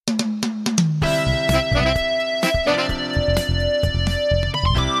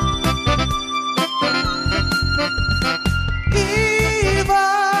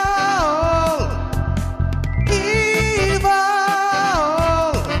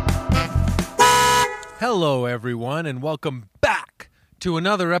Hello, everyone, and welcome back to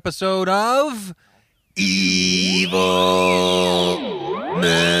another episode of Evil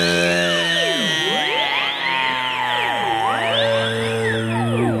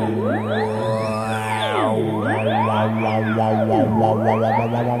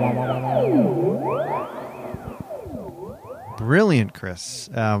Brilliant, Chris.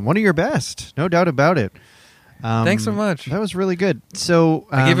 One of your best, no doubt about it. Thanks so much. That was really good. So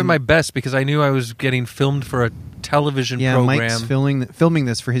I gave it my best because I knew I was getting filmed for a television program. Mike's filming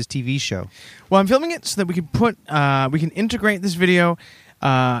this for his TV show. Well, I'm filming it so that we can integrate this video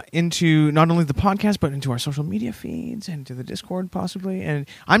into not only the podcast but into our social media feeds and to the Discord possibly. And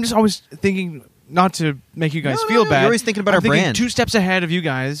I'm just always thinking, not to make you guys feel bad. You're always thinking about our brand. 2 steps ahead of you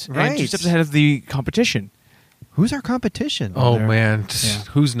guys, and 2 steps ahead of the competition. Who's our competition? Oh, man.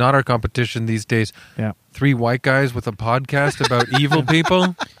 Who's not our competition these days? Yeah. 3 white guys with a podcast about evil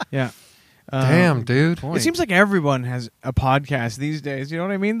people? Yeah. Damn, dude. It seems like everyone has a podcast these days. You know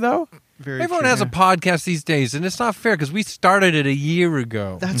what I mean, though? Everyone has a podcast these days, and it's not fair because we started it a year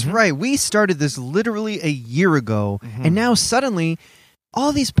ago. That's right. We started this literally a year ago, and now suddenly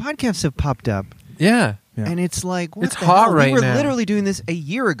all these podcasts have popped up. Yeah. And it's like, what it's the hot hell? right We were now. literally doing this a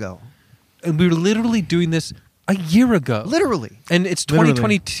year ago. And we were literally doing this a year ago. Literally. And it's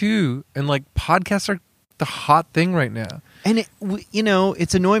 2022, and like podcasts are the hot thing right now. And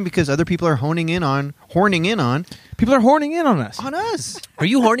it's annoying because other people are horning in on. People are horning in on us. Are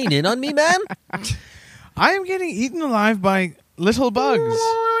you horning in on me, man? I am getting eaten alive by little bugs.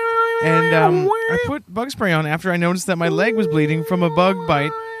 And I put bug spray on after I noticed that my leg was bleeding from a bug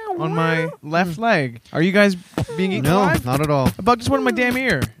bite on my left leg. Are you guys being eaten alive? No, not at all. A bug just went in my damn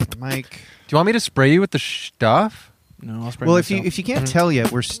ear. Mike. Do you want me to spray you with the stuff? No, I'll spray Well, myself. if you can't tell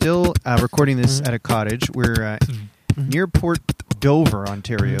yet, we're still recording this at a cottage. We're near Port Dover,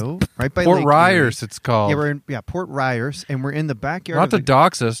 Ontario, right by Port Lake Ryers, Erie. it's called. Yeah, we're in Port Ryers, and we're in the backyard. Not to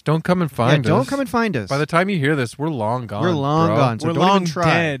dox us. Don't come and find us. Don't come and find us. By the time you hear this, we're long gone. We're long bro. gone. So we're don't long even try.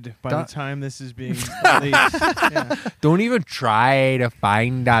 dead by the time this is being released. Yeah. Don't even try to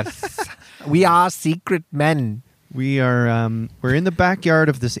find us. We are secret men. We are we're in the backyard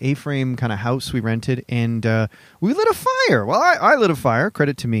of this A-frame kind of house we rented, and we lit a fire. Well, I lit a fire,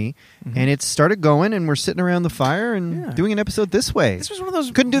 credit to me, and it started going, and we're sitting around the fire and doing an episode this way. This was one of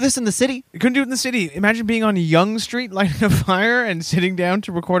those... Couldn't do this in the city. Couldn't do it in the city. Imagine being on Yonge Street lighting a fire and sitting down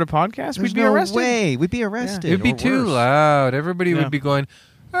to record a podcast. There's We'd be no arrested. way. We'd be arrested. It'd be or too worse. loud. Everybody would be going,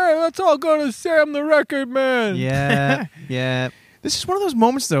 hey, let's all go to Sam the Record Man. Yeah, yeah. This is one of those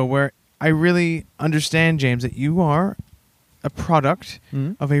moments, though, where I really understand, James, that you are a product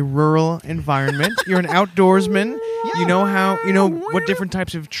of a rural environment. You're an outdoorsman. Yeah. You know what different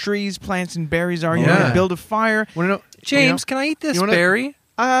types of trees, plants, and berries are. You know how to build a fire. James, can I eat this berry?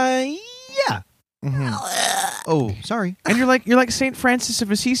 Yeah. Oh, sorry. And you're like Saint Francis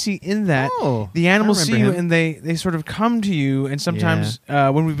of Assisi in that the animals see you and they sort of come to you. And sometimes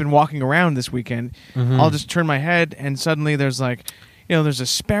when we've been walking around this weekend, I'll just turn my head and suddenly there's like, there's a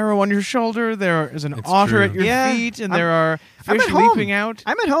sparrow on your shoulder. There is an otter at your feet, and there are fish leaping out.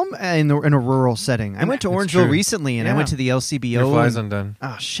 I'm at home in a rural setting. I went to Orangeville recently, and I went to the LCBO. Your fly's undone.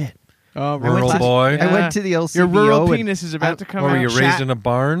 Oh, shit. Rural boy. I went to the LCBO. Your rural penis is about to come out. Were you raised in a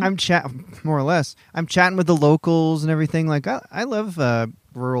barn? I'm more or less. I'm chatting with the locals and everything. Like, I love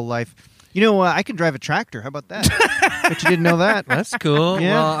rural life. I can drive a tractor. How about that? Bet you didn't know that. That's cool.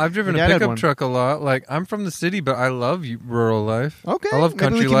 Yeah. Well, I've driven a pickup truck a lot. Like, I'm from the city, but I love rural life. Okay. I love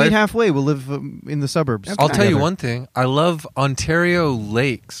country Maybe we can life. meet halfway. We'll live in the suburbs. I'll tell you one thing. I love Ontario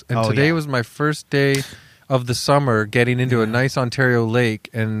lakes. And today was my first day of the summer getting into a nice Ontario lake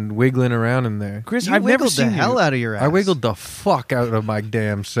and wiggling around in there. Chris, You I've never wiggled seen the hell out of your ass. I wiggled the fuck out of my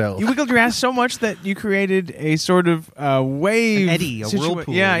damn self. You wiggled your ass so much that you created a sort of wave. An eddy, a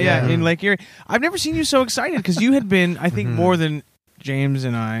whirlpool. Yeah, in Lake Erie. I've never seen you so excited because you had been, I think, more than James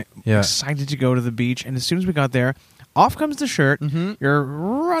and I, excited to go to the beach. And as soon as we got there, off comes the shirt. You're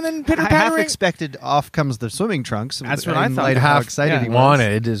running, pitter-pattering. I half expected off comes the swimming trunks. That's what I thought. Like how excited he was.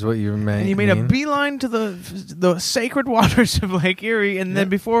 Wanted is what you meant. And you made a beeline to the sacred waters of Lake Erie. And then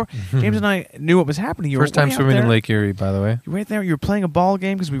before James and I knew what was happening, you First were time swimming in Lake Erie, by the way. You were right there. You were playing a ball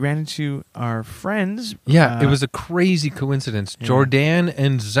game because we ran into our friends. Yeah, it was a crazy coincidence. Yeah. Jordan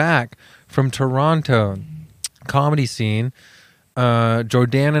and Zach from Toronto, comedy scene.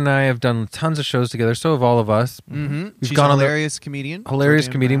 Jordan and I have done tons of shows together. So have all of us. She's a hilarious comedian. Hilarious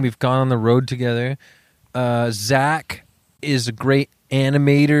comedian. We've gone on the road together. Zach is a great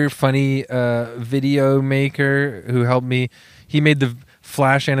animator, funny video maker who helped me. He made the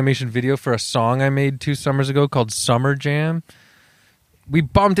Flash animation video for a song I made 2 summers ago called Summer Jam. we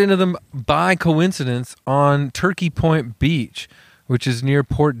bumped into them by coincidence on Turkey Point Beach, which is near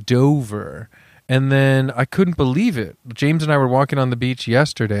Port Dover. And then I couldn't believe it. James and I were walking on the beach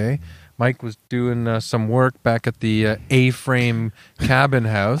yesterday. Mike was doing some work back at the A-frame cabin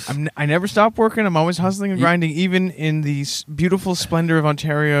house. I never stop working. I'm always hustling and grinding, even in the beautiful splendor of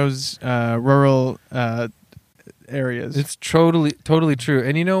Ontario's rural areas. It's totally true.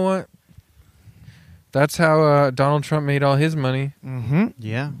 And you know what? That's how Donald Trump made all his money. Mm-hmm.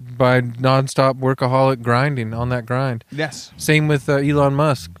 Yeah. By nonstop workaholic grinding on that grind. Yes. Same with Elon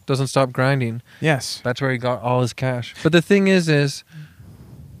Musk. Doesn't stop grinding. Yes. That's where he got all his cash. But the thing is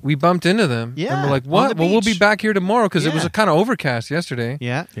we bumped into them. Yeah. And we're like, what? Well, we'll be back here tomorrow because it was kind of overcast yesterday.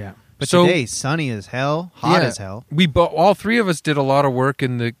 Yeah. Yeah. But today, sunny as hell, hot as hell. All three of us did a lot of work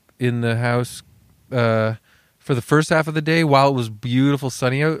in the house for the first half of the day while it was beautiful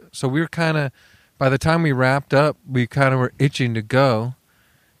sunny out. So we were kind of, by the time we wrapped up, we kind of were itching to go.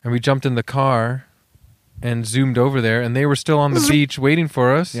 And we jumped in the car and zoomed over there. And they were still on the beach waiting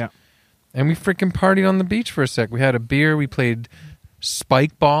for us. Yeah. And we freaking partied on the beach for a sec. We had a beer. We played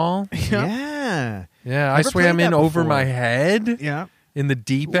spike ball. Yeah. Yeah. I swam in over my head. Yeah. In the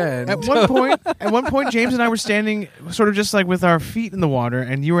deep end. At one point, James and I were standing sort of just like with our feet in the water,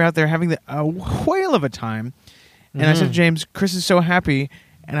 and you were out there having a whale of a time. And I said to James, Chris is so happy.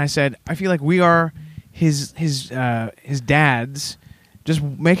 And I said, I feel like we are his dads, just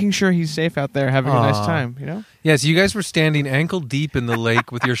making sure he's safe out there having a nice time, you know? Yes, you guys were standing ankle deep in the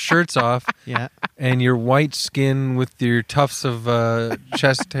lake with your shirts off. Yeah. And your white skin with your tufts of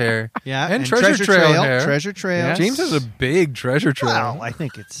chest hair. Yeah. And treasure trail hair. Treasure trail. Yes. James has a big treasure trail. Well, I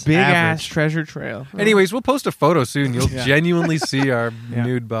think it's big average. ass treasure trail. Anyways, we'll post a photo soon. You'll genuinely see our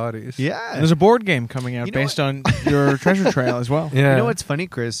nude bodies. Yeah. There's a board game coming out based on your treasure trail as well. Yeah. You know what's funny,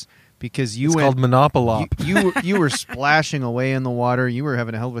 Chris? Because it's called Monopolop. You were splashing away in the water. You were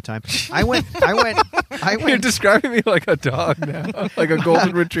having a hell of a time. I went. You're describing me like a dog now, like a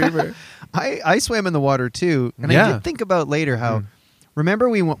golden retriever. I swam in the water too, and I did think about later how. Remember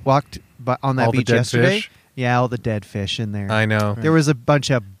we walked on that all beach the dead yesterday? Fish? Yeah, all the dead fish in there. I know. There was a bunch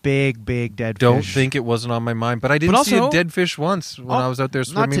of big dead Don't fish. think it wasn't on my mind, but I didn't see a dead fish once when I was out there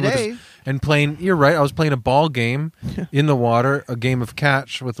swimming. Not today. And playing. You're right. I was playing a ball game in the water, a game of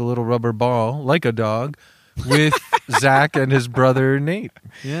catch with a little rubber ball, like a dog, with Zach and his brother Nate.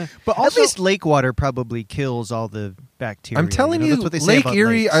 Yeah, but also, at least lake water probably kills all the bacteria. I'm telling you, that's what they say Lake about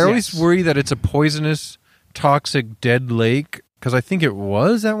Erie. lakes. I always worry that it's a poisonous, toxic, dead lake. Because I think it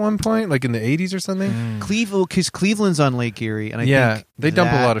was at one point, like in the 80s or something. Because Cleveland's on Lake Erie, and I think they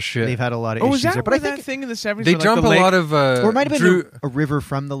dump a lot of shit. They've had a lot of Oh, issues was that there. but I think that thing in the 70s? They dump a lot of... or it might have been a river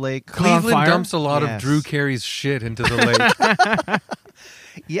from the lake. Cleveland dumps a lot of Drew Carey's shit into the lake.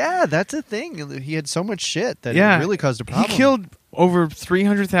 Yeah, that's a thing. He had so much shit that it really caused a problem. He killed over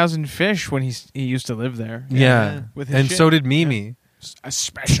 300,000 fish when he used to live there. Yeah. With his and shit. so did Mimi.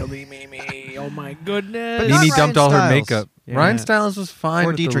 Especially Mimi. Oh my goodness. But Mimi not dumped Ryan all her Stiles. makeup. Yeah. Ryan Stiles was fine Or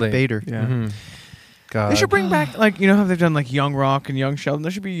with the Dietrich lake. Bader. Yeah. Mm-hmm. God. They should bring back, like, you know how they've done like Young Rock and Young Sheldon?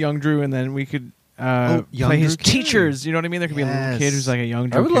 There should be Young Drew, and then we could Young play his Drew Carey. teachers. You know what I mean? There could be a little kid who's like a young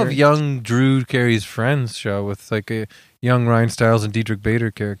Drew I would love Carey. young Drew Carey's Friends show with like a young Ryan Stiles and Dietrich Bader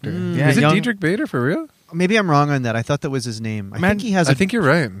character. Yeah, Is it young- Dietrich Bader for real? Maybe I'm wrong on that. I thought that was his name. I think he has I think you're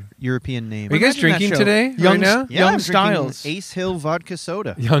right. European name. Are you guys Imagine that drinking show. today? Young right now? Yeah, Young I'm drinking Styles. Ace Hill vodka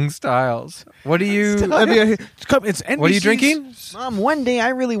soda. Young Styles. What do you? It's NBC's. What are you drinking? One day I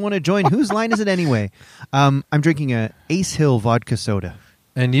really want to join. Whose line is it anyway? I'm drinking a Ace Hill vodka soda.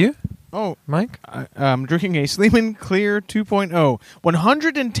 And you, Oh, Mike? I'm drinking a Sleeman Clear 2.0.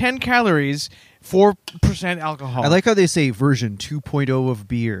 110 calories, 4% alcohol. I like how they say version 2.0 of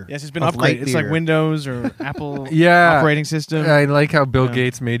beer. Yes, it's been of light upgraded. It's like beer. Windows or Apple Yeah. operating system. I like how Bill Yeah.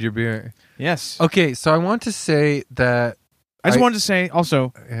 Gates made your beer. Yes. Okay, so I want to say that I just wanted to say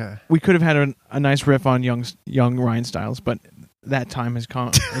also, yeah. we could have had a nice riff on young Ryan Stiles, but that time has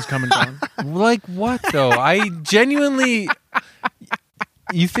come and gone. Like what though? I genuinely.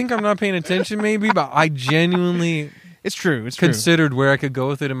 You think I'm not paying attention, maybe, but I genuinely It's true. It's considered where I could go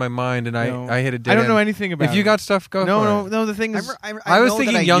with it in my mind, and No. I hit a dead I don't know end. anything about If you it. got stuff, go for it. No. The thing is, I was know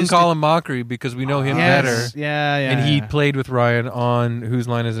thinking that I young used Colin Mockery because we know him better, yes, yeah, and he played with Ryan on Whose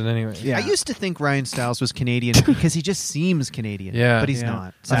Line Is It Anyway? Yeah. I used to think Ryan Stiles was Canadian because he just seems Canadian. Yeah. But he's Yeah.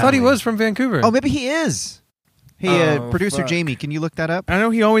 not. I thought he sadly. was from Vancouver. Oh, maybe he is. Hey, Oh, producer fuck. Jamie, can you look that up? I know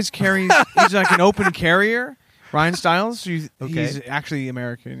he always carries. He's like an open carrier. Ryan Stiles. He's Okay. actually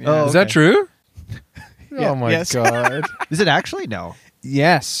American. Oh, Yeah. Is that true? Yeah, Oh my yes. god! Is it actually? No.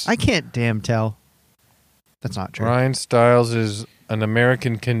 Yes. I can't damn tell. That's not true. Ryan Stiles is an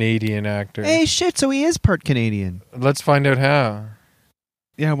American Canadian actor. Hey, shit, so he is part Canadian. Let's find out how.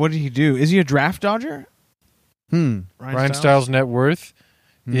 Yeah, what did he do? Is he a draft dodger? Ryan Stiles' net worth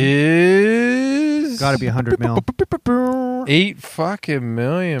is got to be 100 mil. $8 fucking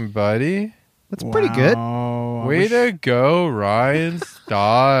million, buddy. That's pretty good. Way to go, Ryan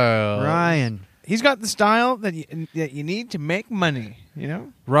Stiles. Ryan. He's got the style that you need to make money, you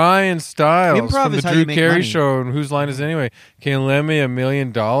know? Ryan Stiles Improv from the is how Drew you make Carey money. Show. And whose line is it anyway? Can you lend me $1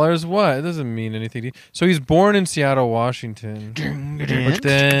 million? What? It doesn't mean anything to you. So he's born in Seattle, Washington. But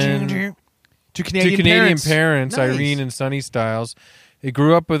then Two Canadian parents, Nice. Irene and Sonny Stiles. He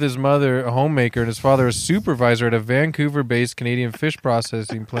grew up with his mother, a homemaker, and his father, a supervisor at a Vancouver-based Canadian fish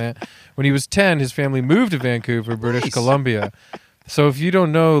processing plant. When he was 10, his family moved to Vancouver, British Columbia. So if you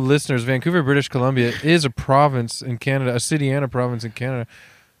don't know, listeners, Vancouver, British Columbia is a province in Canada, a city and a province in Canada.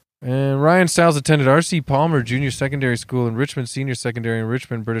 And Ryan Stiles attended R.C. Palmer Junior Secondary School and Richmond Senior Secondary in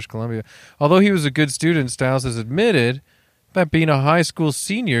Richmond, British Columbia. Although he was a good student, Stiles has admitted that being a high school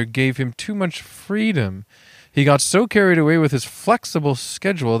senior gave him too much freedom. He got so carried away with his flexible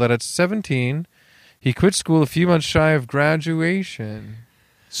schedule that at 17, he quit school a few months shy of graduation.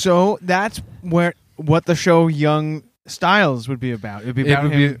 So that's what the show Young Stiles would be about. It would be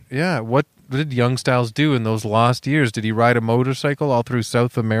about him. What did Young Stiles do in those lost years? Did he ride a motorcycle all through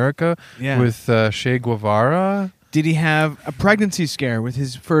South America with Che Guevara? Did he have a pregnancy scare with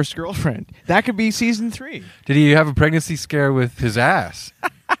his first girlfriend? That could be season 3. Did he have a pregnancy scare with his ass?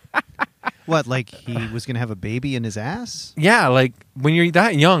 What, like he was going to have a baby in his ass? Yeah, like when you're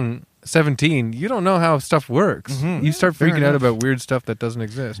that young, 17, you don't know how stuff works. Mm-hmm. You start Fair freaking out enough. about weird stuff that doesn't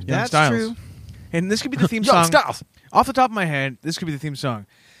exist. Young That's Stiles. true. And this could be the theme Young song. Stiles. Off the top of my head, this could be the theme song.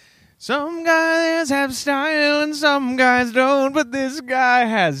 Some guys have style and some guys don't, but this guy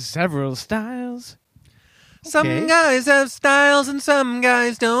has several styles. Some guys have styles and some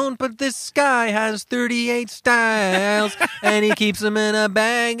guys don't, but this guy has 38 styles, and he keeps them in a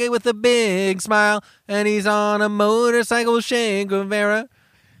bag with a big smile, and he's on a motorcycle with Che Guevara.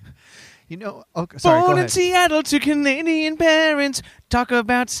 You know, sorry, go Born in ahead. Seattle to Canadian parents, talk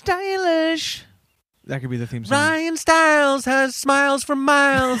about stylish. That could be the theme song. Ryan Stiles has smiles for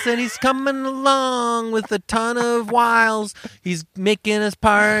miles, and he's coming along with a ton of wiles. He's making us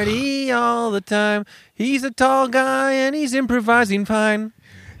party all the time. He's a tall guy, and he's improvising fine.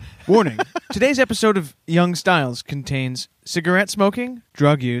 Warning. Today's episode of Young Stiles contains cigarette smoking,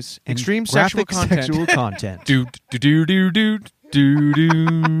 drug use, And extreme sexual graphic content, sexual content. Do do do do do do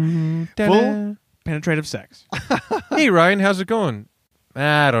do. full penetrative sex. Hey Ryan, how's it going?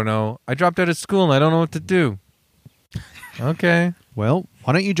 I don't know. I dropped out of school and I don't know what to do. Okay. Well,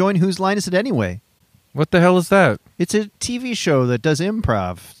 why don't you join Whose Line Is It Anyway? What the hell is that? It's a TV show that does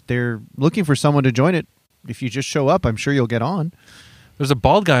improv. They're looking for someone to join it. If you just show up, I'm sure you'll get on. There's a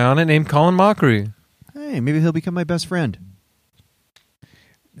bald guy on it named Colin Mockery. Hey, maybe he'll become my best friend.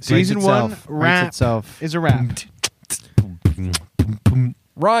 Season Writes 1 itself. wrap Writes itself. is a wrap.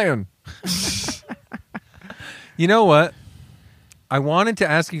 Ryan. You know what? I wanted to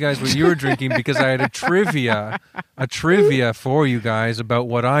ask you guys what you were drinking because I had a trivia for you guys about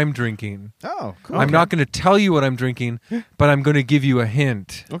what I'm drinking. Oh, cool. I'm not going to tell you what I'm drinking, but I'm going to give you a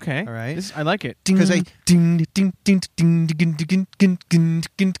hint. Okay. All right. I like it. Because Not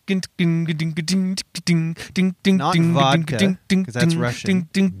vodka, 'cause that's Russian.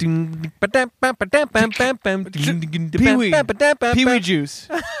 Pee-wee juice.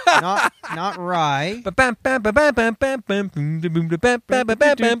 not rye.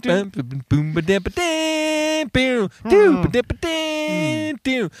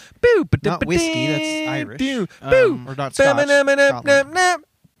 Not whiskey, that's Irish. Or not Scotch. Scotland.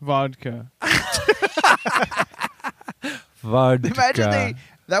 Vodka. Vodka. Imagine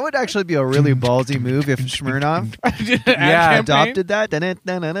that would actually be a really ballsy move if Smirnoff Yeah, adopted that.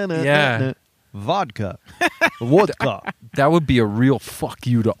 Yeah. Vodka. Vodka. That would be a real fuck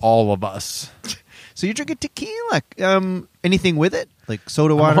you to all of us. So you're drinking tequila. Anything with it? Like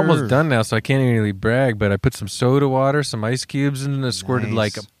soda water? I'm almost done now, so I can't really brag, but I put some soda water, some ice cubes in, and I squirted Nice.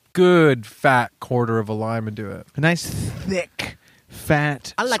 like a good fat quarter of a lime into it. A nice thick,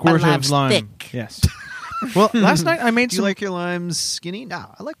 fat I like my squirt limes of lime. thick. Yes. Well, last night I made Do you some. like your limes skinny?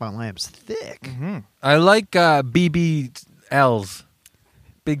 No, I like my limes thick. Mm-hmm. I like BBLs.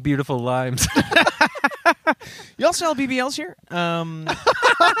 Big, beautiful limes. Y'all sell BBLs here?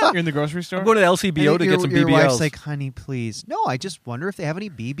 You're in the grocery store? I'm going to LCBO to get some Your wife's BBLs. like, honey, please. No, I just wonder if they have any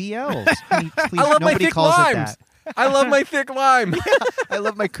BBLs. Honey, please. I love my Nobody thick calls limes. it that. I love my thick lime. I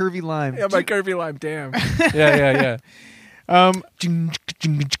love my curvy lime. Yeah, my curvy lime. Damn. Yeah.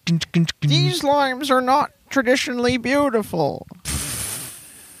 These limes are not traditionally beautiful.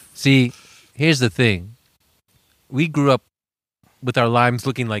 See, here's the thing. We grew up with our limes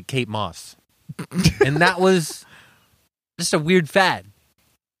looking like Kate Moss. And that was just a weird fad.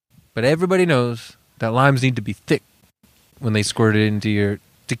 But everybody knows that limes need to be thick when they squirt it into your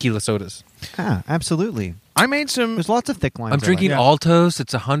tequila sodas. Ah, absolutely. I made some. There's lots of thick limes. I'm drinking Altos.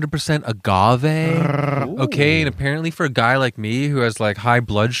 It's 100% agave. Okay, and apparently for a guy like me who has like high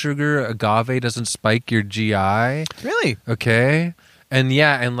blood sugar, agave doesn't spike your GI. Really? Okay. And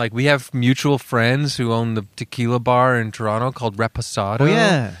yeah, and like we have mutual friends who own the tequila bar in Toronto called Reposado. Oh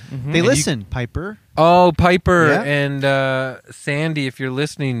yeah, they listen. Piper. Oh, Piper Yeah. and Sandy, if you're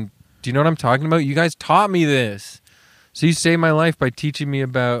listening, do you know what I'm talking about? You guys taught me this. So you saved my life by teaching me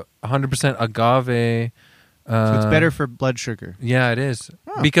about 100% agave. So it's better for blood sugar. Yeah, it is.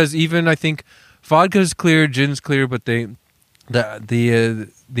 Oh. Because even I think vodka's clear, gin's clear, but the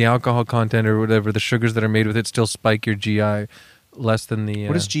alcohol content or whatever, the sugars that are made with it still spike your GI less than the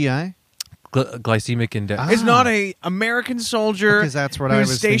What is GI? glycemic index. It's not a American soldier Because that's what who I was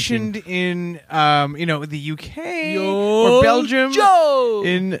was stationed thinking. in the UK or Belgium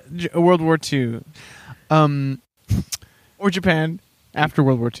in World War II. Or Japan after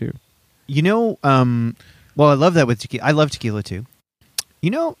World War II. You know, well, I love that with tequila. I love tequila too. You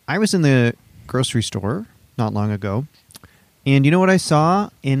know, I was in the grocery store not long ago, and you know what I saw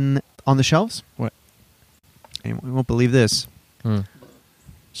on the shelves? What? And we won't believe this.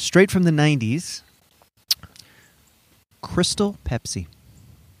 Straight from the 90s, Crystal Pepsi.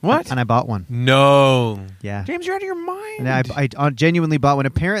 What? And I bought one. No. Yeah. James, you're out of your mind. And I genuinely bought one.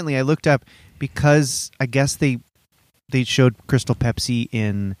 Apparently, I looked up because I guess they showed Crystal Pepsi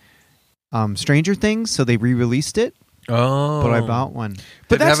in Stranger Things, so they re-released it. Oh. But I bought one.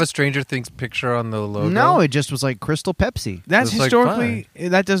 Did it have a Stranger Things picture on the logo? No, it just was like Crystal Pepsi. That's It's historically,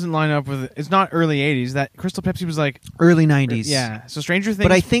 that doesn't line up with, it's not early 80s. That Crystal Pepsi was like Early 90s. Yeah. So Stranger Things.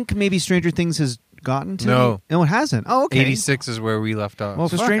 But I think maybe Stranger Things has gotten to No. No, it hasn't. Oh, okay. 86 is where we left off. Well,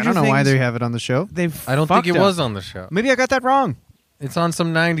 So fuck, Stranger I don't know why Things- they have it on the show. I don't think it was on the show. Maybe I got that wrong. It's on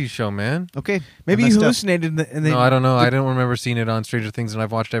some 90s show, man. Okay. Maybe I you messed up. hallucinated and they, No, I don't know. I don't remember seeing it on Stranger Things, and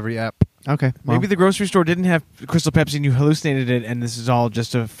I've watched every app. Okay. Well, maybe the grocery store didn't have Crystal Pepsi and you hallucinated it, and this is all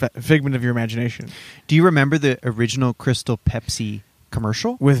just a figment of your imagination. do you remember the original Crystal Pepsi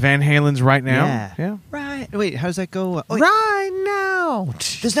commercial? With Van Halen's Right Now? Yeah. Right. Wait, how does that go? Oh, Right now.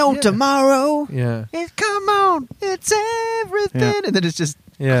 There's no tomorrow. Yeah. Come on. It's everything. Yeah. And then it's just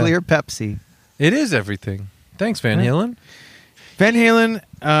Yeah. clear Pepsi. It is everything. Thanks, Van Halen. Van Halen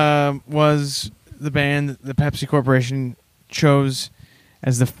was the band that the Pepsi Corporation chose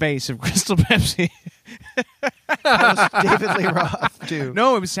as the face of Crystal Pepsi. That was David Lee Roth, too.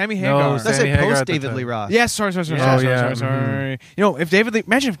 No, it was Sammy Hagar. No, That's Sammy like Hagar post at the David time. Lee Roth. Yes, sorry. Yeah. You know,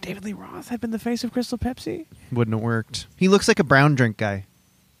 imagine if David Lee Roth had been the face of Crystal Pepsi. Wouldn't have worked. He looks like a brown drink guy.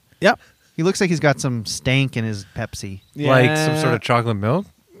 Yep. He looks like he's got some stank in his Pepsi. Like some sort of chocolate milk.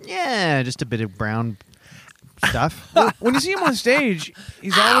 Yeah, just a bit of brown stuff. When you see him on stage,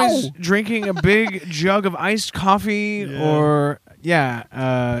 he's always drinking a big jug of iced coffee or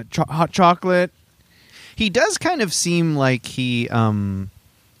hot chocolate. He does kind of seem like he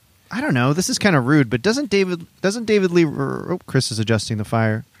I don't know, this is kind of rude, but doesn't David Lee Chris is adjusting the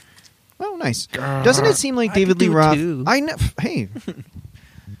fire. Oh, nice. Doesn't it seem like David Lee Roth too. I know hey.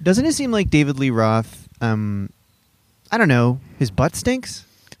 Doesn't it seem like David Lee Roth I don't know, his butt stinks?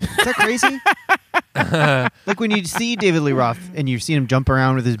 Is that crazy? Like when you see David Lee Roth and you see him jump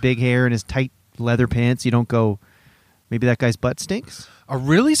around with his big hair and his tight leather pants, you don't go, maybe that guy's butt stinks? A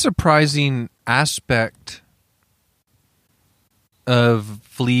really surprising aspect of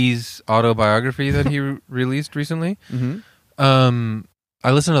Flea's autobiography that he released recently. Mm-hmm.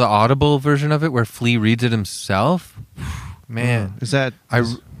 I listened to the Audible version of it where Flea reads it himself. Man, Is that... I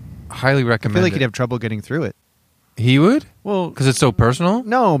highly I recommend feel like it. he'd have trouble getting through it. He would? Well, Because it's so personal?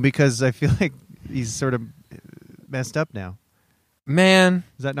 no, because I feel like he's sort of messed up now. Man,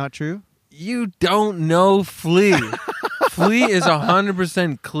 Is that not true? you don't know Flea. Flea is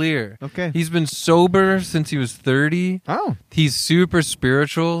 100% clear. Okay. He's been sober since he was 30. Oh. He's super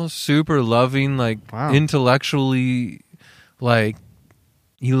spiritual, super loving, like Wow. intellectually, like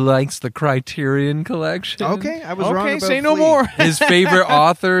he likes the Criterion Collection. Okay, I was wrong Okay, about say no Flea. more. His favorite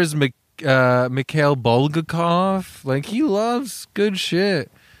author is Mikhail Bulgakov. Like he loves good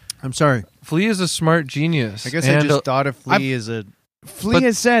shit. I'm sorry. Flea is a smart genius. I guess I just thought of Flea as a... Flea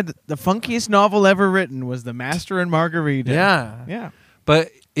has said that the funkiest novel ever written was The Master and Margarita. yeah. Yeah. But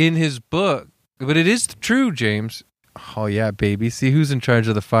in his book, but it is true, James. Oh yeah, baby. See who's in charge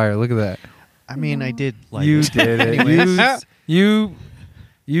of the fire. Look at that. I mean, I did like You it. did it. Anyways.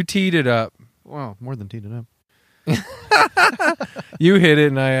 You teed it up. Wow, more than teed it up. You hit it,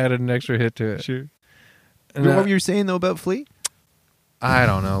 and I added an extra hit to it. Sure. And What were you saying, though, about Flea? I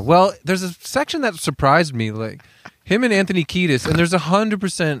don't know. Well, there's a section that surprised me, like him and Anthony Kiedis, and there's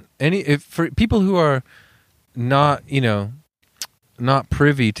 100% for people who are not, not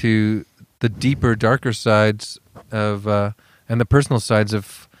privy to the deeper, darker sides of and the personal sides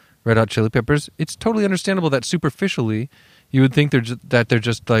of Red Hot Chili Peppers. It's totally understandable that superficially you would think they're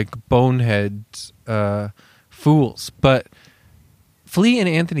just like boneheads, fools. But Flea and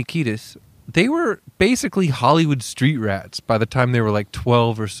Anthony Kiedis, they were basically Hollywood street rats by the time they were like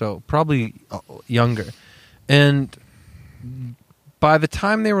 12 or so, probably younger. And by the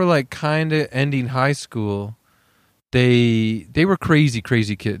time they were like kind of ending high school, they were crazy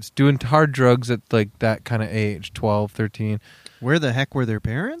kids doing hard drugs at like that kind of age, 12, 13. Where the heck were their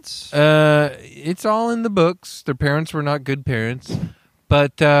parents? It's all in the books. Their parents were not good parents,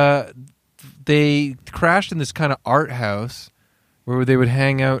 but they crashed in this kind of art house where they would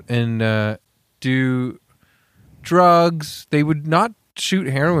hang out and do drugs. They would not shoot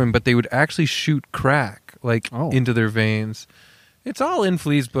heroin, but they would actually shoot crack into their veins. It's all in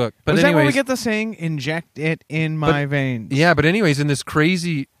Flea's book. But Was anyways, that where we get the saying, inject it in my veins? Yeah, but anyways, in this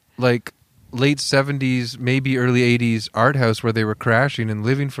crazy, like, late 70s, maybe early 80s art house where they were crashing and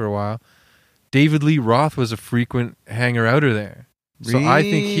living for a while, David Lee Roth was a frequent hanger-outer there. So I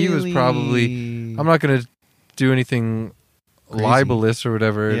think he was probably... I'm not going to do anything libelous or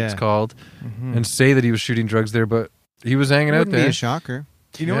whatever it's called and say that he was shooting drugs there, but he was hanging out there. Wouldn't be a shocker.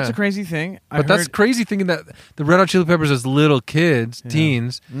 You know what's a crazy thing? That's crazy thinking that the Red Hot Chili Peppers as little kids,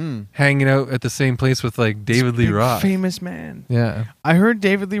 teens, hanging out at the same place with like David Lee Roth. Famous man. Yeah. I heard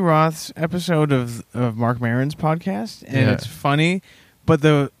David Lee Roth's episode of Mark Maron's podcast, and it's funny, but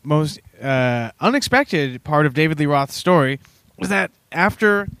the most unexpected part of David Lee Roth's story was that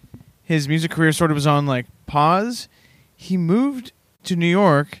after his music career sort of was on like pause, he moved to New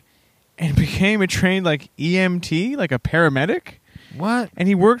York and became a trained like EMT, like a paramedic. What? And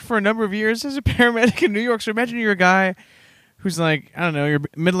he worked for a number of years as a paramedic in New York. So imagine you're a guy who's like, I don't know, you're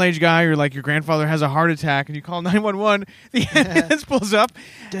a middle-aged guy, or like your grandfather has a heart attack, and you call 911, the ambulance pulls up,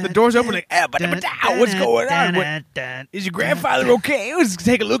 the door's open, like, what's going on? Is your grandfather okay? Let's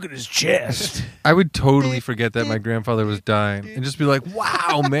take a look at his chest. I would totally forget that my grandfather was dying and just be like,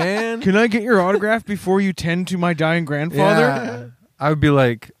 wow, man. Can I get your autograph before you tend to my dying grandfather? Yeah. I would be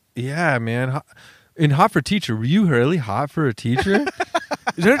like, yeah, man. In Hot for Teacher, were you really hot for a teacher?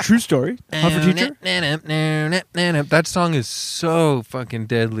 Is that a true story? Hot for Teacher? That song is so fucking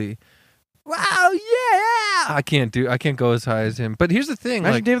deadly. Wow, yeah. I can't go as high as him. But here's the thing.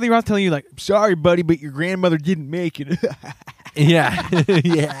 Imagine David Lee Roth telling you, like, sorry, buddy, but your grandmother didn't make it. Yeah.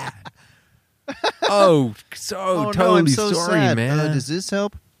 Yeah. Oh, totally I'm so sorry, sad. man. Does this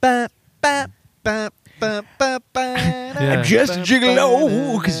help? I'm just a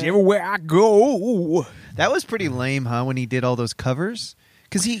gigolo, because everywhere I go. That was pretty lame, huh, when he did all those covers?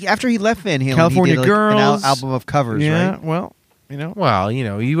 Because after he left Van Halen, California he did Girls. an album of covers, yeah, right? Well,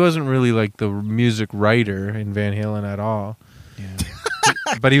 he wasn't really like the music writer in Van Halen at all. Yeah.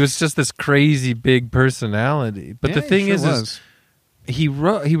 But he was just this crazy big personality. But the thing is he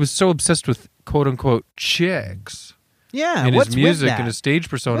was so obsessed with quote unquote chicks. Yeah, in what's his music with that? and his stage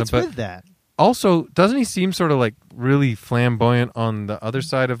persona. What's but with that? Also, doesn't he seem sort of like really flamboyant on the other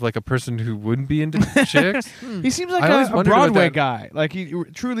side of like a person who wouldn't be into chicks? He seems like a Broadway guy. Like he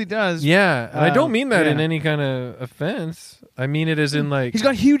truly does. Yeah, and I don't mean that in any kind of offense. I mean it as in like he's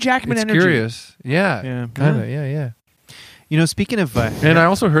got Hugh Jackman it's energy. Curious, yeah, kind of, yeah. You know, speaking of, and I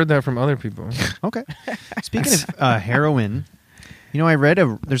also heard that from other people. Okay, speaking of heroin, you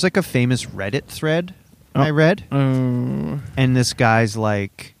know, there's like a famous Reddit thread I read, and this guy's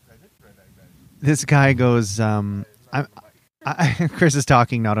like. This guy goes, Chris is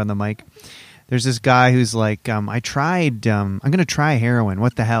talking, not on the mic. There's this guy who's like, I'm going to try heroin.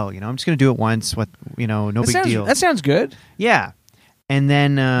 What the hell? You know, I'm just going to do it once. No big deal. That sounds good. Yeah. And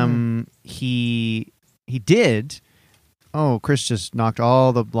then he did. Oh, Chris just knocked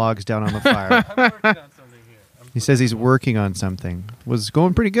all the logs down on the fire. I'm working on something here. He says he's working on something. Was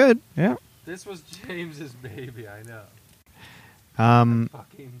going pretty good. Yeah. This was James's baby, I know.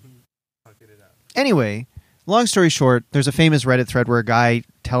 Anyway, long story short, there's a famous Reddit thread where a guy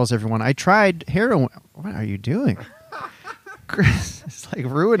tells everyone, I tried heroin. What are you doing? Chris is like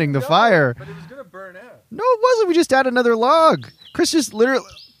ruining the fire. But it was going to burn out. No, it wasn't. We just add another log. Chris just literally...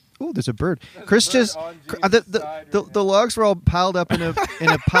 Oh, there's a bird. Chris just... The logs were all piled up in a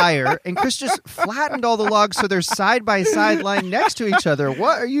pyre, and Chris just flattened all the logs so they're side by side lying next to each other.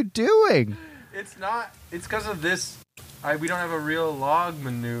 What are you doing? It's not... It's because of this... we don't have a real log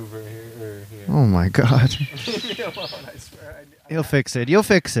maneuver here. Oh my God! Leave me alone, I swear. You'll fix it. You'll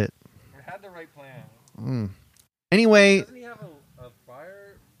fix it. I had the right plan. Anyway, Doesn't he have a fire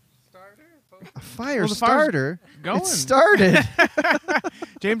A fire Well, the fire's starter? going. It started.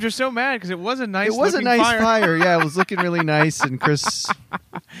 James, you're so mad because it was a nice. It was a nice fire. Yeah, it was looking really nice, and Chris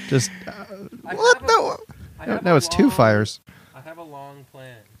just. What? No. No, it's two fires. I have a long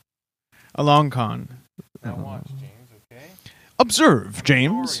plan. A long con. Now watch, James. Okay. Observe,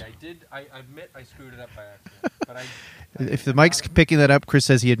 James. Sorry, I admit I screwed it up by accident. But If the mic's picking that up, Chris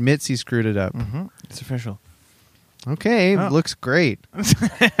says he admits he screwed it up. Mm-hmm. It's official. Okay, looks great. It's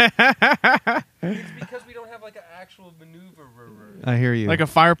because we don't have like an actual maneuverer. I hear you. Like a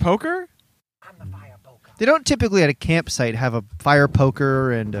fire poker? I'm the fire poker. They don't typically at a campsite have a fire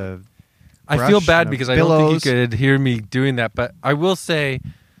poker and a I feel bad and because billows. I don't think you could hear me doing that, but I will say,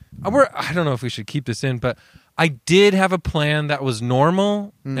 I don't know if we should keep this in, but I did have a plan that was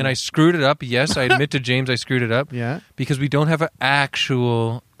normal, and I screwed it up. Yes, I admit to James I screwed it up. Yeah. Because we don't have an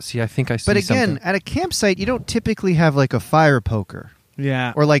actual... See, I think I see But again, something. at a campsite, you don't typically have like a fire poker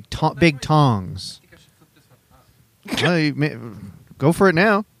Yeah. or like big tongs. I think I should flip this one up. Well, you go for it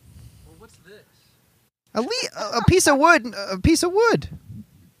now. Well, what's this? A piece of wood. A piece of wood.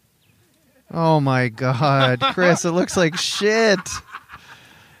 Oh my God, Chris! It looks like shit.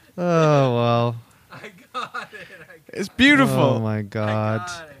 Oh well. I got it. It's beautiful. Oh my God.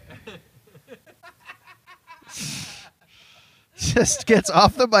 Just gets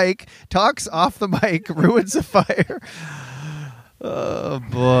off the mic, talks off the mic, ruins the fire. Oh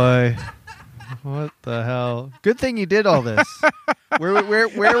boy. What the hell? Good thing you did all this. Where would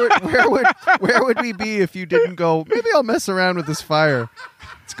we be if you didn't go, maybe I'll mess around with this fire.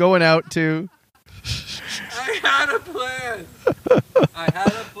 It's going out too. I had a plan.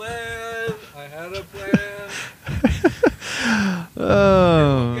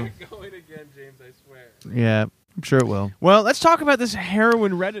 Oh. Get going again, James, I swear. Yeah, I'm sure it will. Well, let's talk about this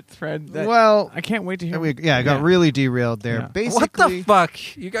heroin Reddit thread. Well, I can't wait to hear. I got really derailed there. Yeah. Basically, What the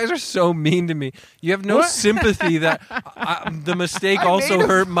fuck? You guys are so mean to me. You have no What? sympathy that the mistake I also made a-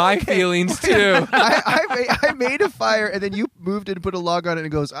 hurt my feelings too. I made a fire, and then you moved it and put a log on it, and it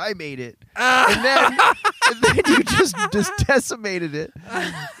goes, I made it. and then you just decimated it.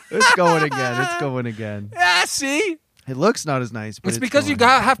 It's going again. Ah, see? It looks not as nice, but It's because you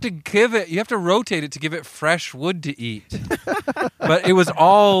going. have to rotate it to give it fresh wood to eat. But it was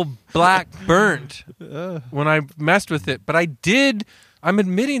all black burnt when I messed with it. But I'm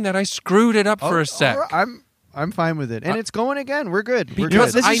admitting that I screwed it up for a sec. all right, I'm fine with it. And it's going again. We're good. We're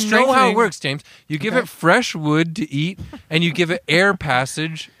Because good. This I is know how it strengthening- works, James. You give it fresh wood to eat, and you give it air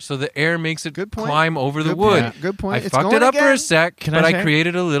passage, so the air makes it Good point. climb over the Good wood. point. Good point. I It's fucked going it up for again. a sec, Can but I I say-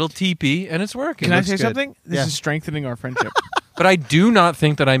 created a little teepee, and it's working. Can I looks say good. something? This Yeah. is strengthening our friendship. But I do not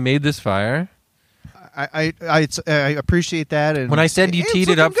think that I made this fire. I appreciate that. And When I said you it's teed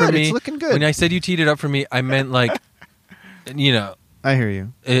it looking up for good. me, It's looking good. when I said you teed it up for me, I meant like, I hear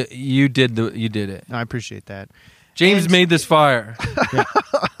you. you did it. I appreciate that. James And- made this fire,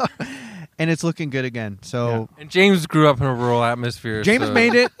 And it's looking good again. So and James grew up in a rural atmosphere. James so-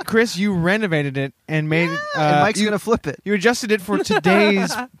 made it. Chris, you renovated it and made it. and Mike's you, going to flip it. you adjusted it for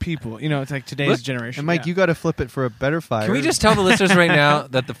today's people. It's like today's Look- generation. And Mike, Yeah. you got to flip it for a better fire. Can we just tell the listeners right now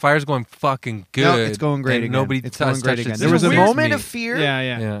that the fire's going fucking good? No, it's going great and again. Nobody It's going touched great it again. since There was a it moment me. of fear, Yeah.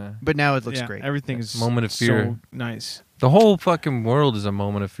 Yeah. but now it looks Yeah, great. Everything is Moment of fear. So nice. The whole fucking world is a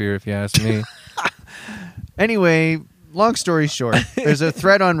moment of fear, if you ask me. Anyway, long story short, there's a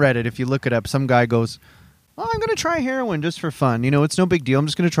thread on Reddit. If you look it up, some guy goes, "Oh, I'm going to try heroin just for fun. It's no big deal. I'm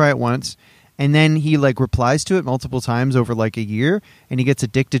just going to try it once." And then he replies to it multiple times over like a year, and he gets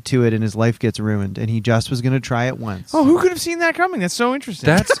addicted to it, and his life gets ruined. And he just was going to try it once. Oh, who could have seen that coming? That's so interesting.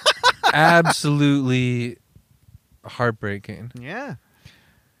 That's absolutely heartbreaking. Yeah.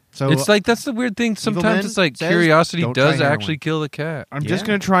 So It's like that's the weird thing. Man Sometimes it's like says, curiosity "Don't try does heroin." actually kill the cat. I'm just Yeah.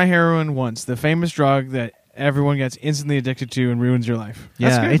 going to try heroin once, the famous drug that everyone gets instantly addicted to and ruins your life.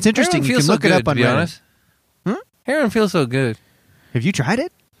 That's yeah, good. it's interesting. Heroin You feels can so look good, it up on to be Reddit. honest. Hmm? Heroin feels so good. Have you tried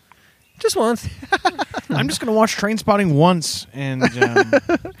it? Just once. I'm just going to watch Train Spotting once, and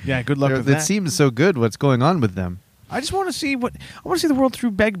yeah, good luck with It that. seems so good. What's going on with them? I just want to see the world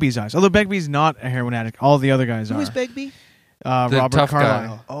through Begbie's eyes. Although Begbie's not a heroin addict, all the other guys are. Begbie? The Robert tough guy.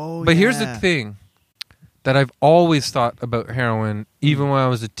 Carlyle. Oh, But here's the thing that I've always thought about heroin, even when I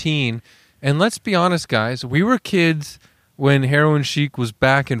was a teen. And let's be honest, guys, we were kids when heroin chic was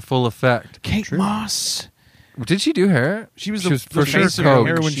back in full effect. Kate True. Moss. Did she do hair? She was the for sure face of coke.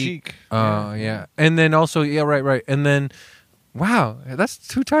 heroin Chic. chic. Oh, yeah. And then also, yeah, right. And then, wow, that's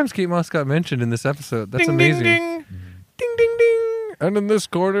 2 times Kate Moss got mentioned in this episode. That's Ding, amazing. Ding, ding. Ding, ding, ding. And in this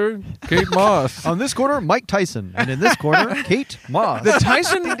quarter, Kate Moss. On this corner, Mike Tyson. And in this corner, Kate Moss. The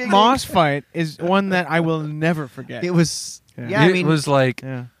Tyson Moss fight is one that I will never forget. It was... Yeah. Yeah, I it mean... was like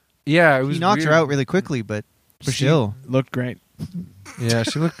yeah. Yeah, it was. He knocked weird. her out really quickly, but still looked great. Yeah,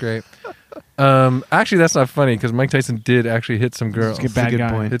 she looked great. Actually, that's not funny because Mike Tyson did actually hit some girls. That's a bad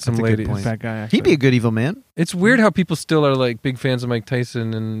guy. point. Hit some That's a good ladies. point. Bad guy. Actually. He'd be a good evil man. It's weird how people still are like big fans of Mike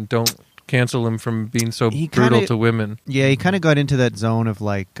Tyson and don't cancel him from being so brutal to women. Yeah, he kind of got into that zone of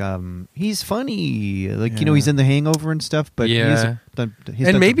like, he's funny, like he's in The Hangover and stuff. But he's done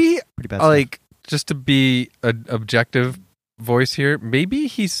maybe pretty bad like just to be an objective voice here, maybe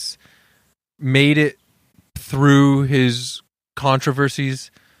he's made it through his controversies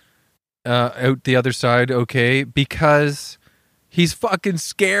out the other side, okay, because he's fucking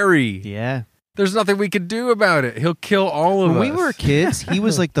scary. Yeah. There's nothing we can do about it. He'll kill all of us. When we were kids, he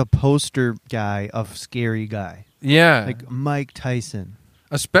was like the poster guy of scary guy. Yeah. Like Mike Tyson.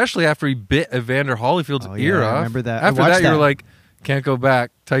 Especially after he bit Evander Holyfield's ear off. I remember that. After that, you were like, can't go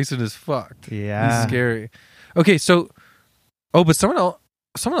back. Tyson is fucked. Yeah. He's scary. Okay, so... Oh, but someone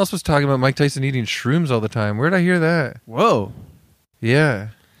else was talking about Mike Tyson eating shrooms all the time. Where did I hear that? Whoa. Yeah.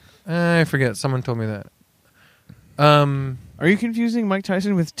 I forget. Someone told me that. Are you confusing Mike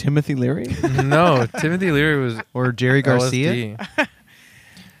Tyson with Timothy Leary? No, Timothy Leary was... Or Jerry Garcia? LSD.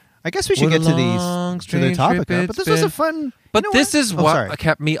 I guess we should get to the topic. But this was a fun... But this is what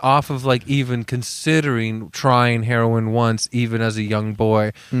kept me off of like even considering trying heroin once, even as a young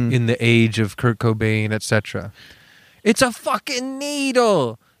boy in the age of Kurt Cobain, etc. It's a fucking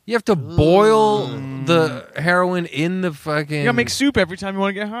needle. You have to boil the heroin in the fucking... You gotta make soup every time you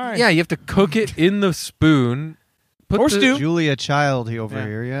want to get high. Yeah, you have to cook it in the spoon. Or stew. Julia Child over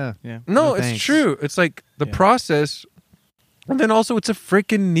here, yeah. No, it's true. It's like the process... And then also it's a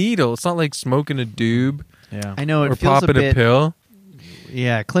freaking needle. It's not like smoking a doob. Yeah. I know, it or feels popping a pill.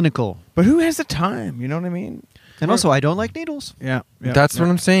 Yeah, clinical. But who has the time? You know what I mean? And also, I don't like needles. Yeah. That's what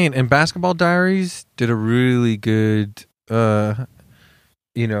I'm saying. And Basketball Diaries did a really good,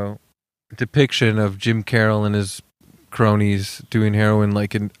 depiction of Jim Carroll and his cronies doing heroin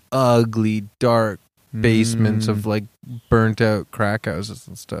like in ugly, dark basements of like burnt out crack houses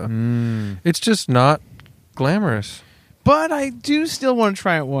and stuff. It's just not glamorous. But I do still want to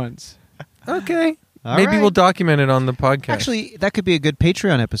try it once. Okay. Maybe we'll document it on the podcast. Actually, that could be a good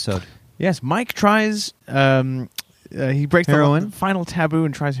Patreon episode. Yes, Mike tries... he breaks heroin. the final taboo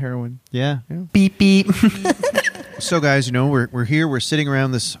and tries heroin. Yeah. Beep, beep. So, guys, we're here. We're sitting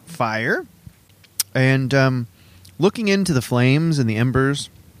around this fire. And looking into the flames and the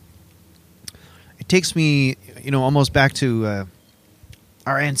embers, it takes me, almost back to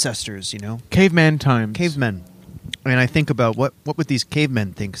our ancestors, Caveman times. Cavemen. And I think about what would these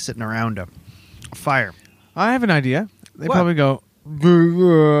cavemen think sitting around a fire? I have an idea. They What? probably go...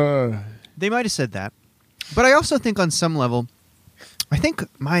 They might have said that. But I also think on some level, I think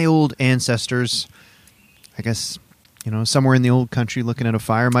my old ancestors, I guess, somewhere in the old country looking at a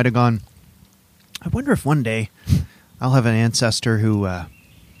fire might have gone, I wonder if one day I'll have an ancestor who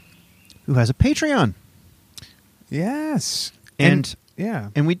has a Patreon. Yes. And I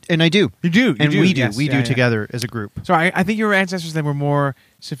do. You do. We do. Yes. We do together as a group. So I think your ancestors then were more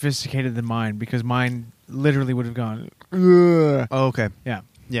sophisticated than mine because mine literally would have gone. Ugh. Oh, okay. Yeah.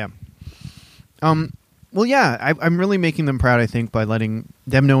 Yeah. Well, yeah, I'm really making them proud, I think, by letting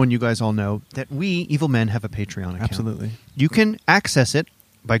them know and you guys all know that we, Evil Men, have a Patreon account. Absolutely. You can access it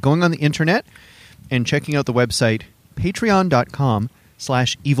by going on the internet and checking out the website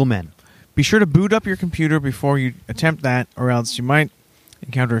patreon.com/evilmen. Be sure to boot up your computer before you attempt that, or else you might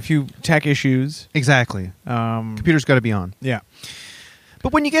encounter a few tech issues. Exactly. Computer's got to be on. Yeah.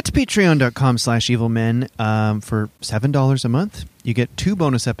 But when you get to patreon.com/evilmen for $7 a month, you get 2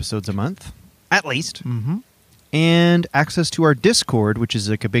 bonus episodes a month, at least, and access to our Discord, which is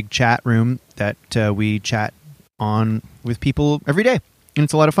like a big chat room that we chat on with people every day. And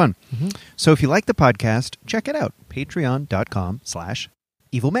it's a lot of fun. So if you like the podcast, check it out.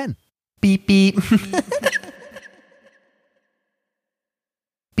 Patreon.com/evilmen. Beep, beep.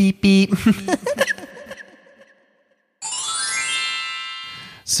 Beep, beep.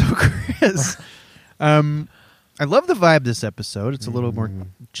 So, Chris, I love the vibe this episode. It's a little more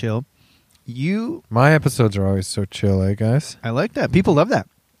chill. My episodes are always so chill, guys? I like that. People love that.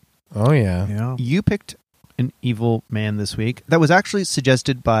 Oh, yeah. You picked an evil man this week. That was actually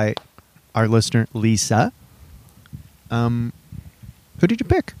suggested by our listener, Lisa. Who did you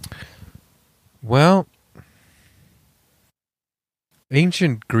pick? Well,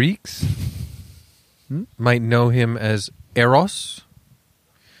 ancient Greeks might know him as Eros.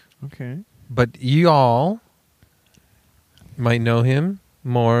 Okay. But y'all might know him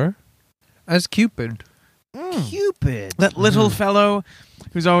more as Cupid. That little fellow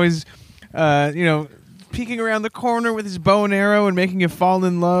who's always, peeking around the corner with his bow and arrow and making you fall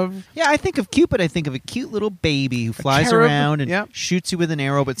in love. Yeah, I think of Cupid. I think of a cute little baby who flies cherub, around and shoots you with an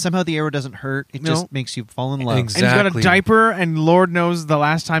arrow, but somehow the arrow doesn't hurt. It just makes you fall in love. Exactly. And he's got a diaper, and Lord knows the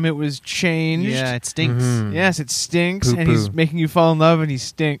last time it was changed. Yeah, it stinks. Mm-hmm. Yes, it stinks, Poo-poo. and he's making you fall in love, and he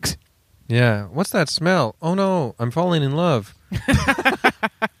stinks. Yeah. What's that smell? Oh, no, I'm falling in love.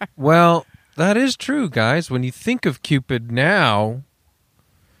 Well, that is true, guys. When you think of Cupid now,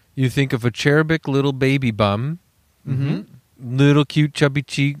 you think of a cherubic little baby bum, little cute chubby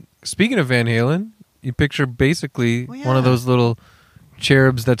cheek. Speaking of Van Halen, you picture basically one of those little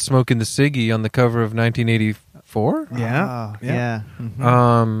cherubs that smoke in the ciggy on the cover of 1984. Yeah.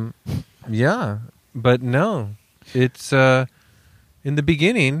 Yeah. Yeah, but no, it's in the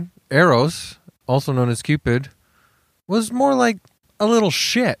beginning. Eros, also known as Cupid, was more like a little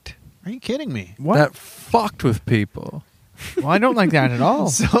shit. Are you kidding me? What? That fucked with people. Well, I don't like that at all.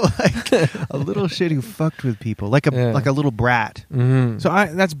 So like a little shit who fucked with people, like a little brat. Mm-hmm. So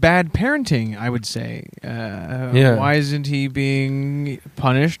that's bad parenting, I would say. Why isn't he being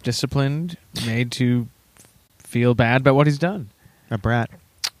punished, disciplined, made to feel bad about what he's done? A brat.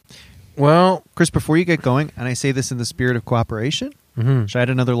 Well, Chris, before you get going, and I say this in the spirit of cooperation, should I add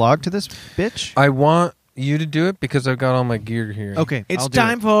another log to this bitch? I want you to do it because I've got all my gear here. Okay, it's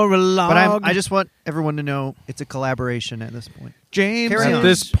time for a log. But I just want everyone to know it's a collaboration at this point. James, At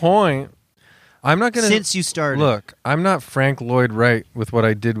this point, I'm not going to... Since you started. Look, I'm not Frank Lloyd Wright with what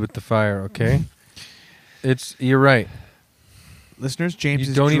I did with the fire, okay? You're right. Listeners, James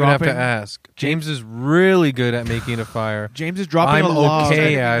You is don't even have to dropping- ask. James is really good at making a fire. James is dropping I'm a log.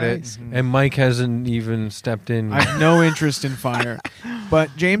 okay at it, Nice. and Mike hasn't even stepped in. I have no interest in fire.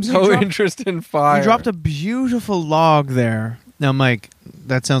 But James, no interest in fire. you dropped a beautiful log there. Now, Mike,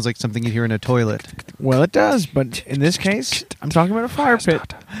 that sounds like something you'd hear in a toilet. Well, it does, but in this case, I'm talking about a fire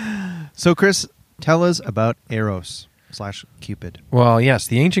pit. So, Chris, tell us about Eros/Cupid. Well, yes,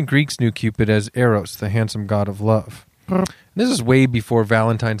 the ancient Greeks knew Cupid as Eros, the handsome god of love. This is way before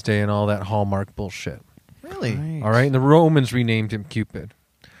Valentine's Day and all that Hallmark bullshit. Really? Right. All right, and the Romans renamed him Cupid.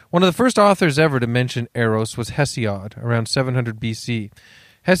 One of the first authors ever to mention Eros was Hesiod, around 700 BC.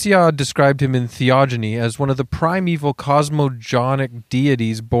 Hesiod described him in Theogony as one of the primeval cosmogonic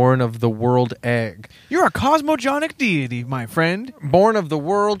deities born of the world egg. You're a cosmogonic deity, my friend. Born of the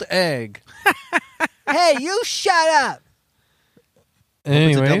world egg. Hey, you shut up! It's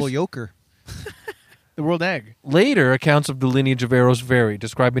Anyways, a double yoker. The world egg. later accounts of the lineage of Eros vary,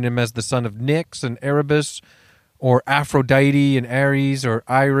 describing him as the son of Nyx and Erebus, or Aphrodite and Ares, or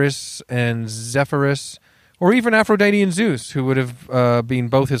Iris and Zephyrus, or even Aphrodite and Zeus, who would have been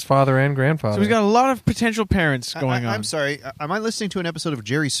both his father and grandfather. So he's got a lot of potential parents going on. I'm sorry. Am I listening to an episode of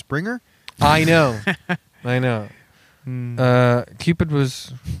Jerry Springer? I know. I know. Cupid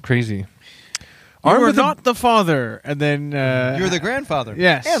was crazy. You are not the father. And then... You're the grandfather.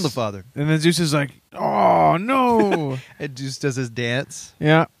 Yes. And the father. And then Zeus is like, oh, no. And Zeus does his dance.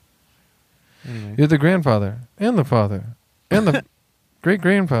 Yeah. Anyway. You're the grandfather, and the father, and the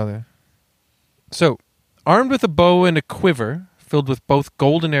great-grandfather. So, armed with a bow and a quiver, filled with both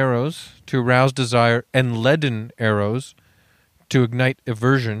golden arrows to arouse desire and leaden arrows to ignite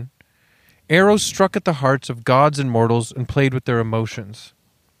aversion, arrows struck at the hearts of gods and mortals and played with their emotions.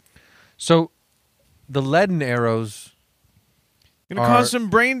 So, the leaden arrows Gonna cause some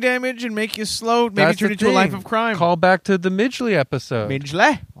brain damage and make you slow, maybe that's turn the into a thing. life of crime. Call back to the Midgley episode.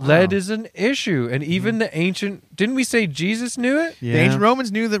 Midgley. Lead is an issue, and even the ancient... Didn't we say Jesus knew it? Yeah. The ancient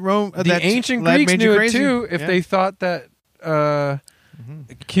Romans knew that The ancient lead Greeks made you knew it crazy. too. If Yeah. they thought that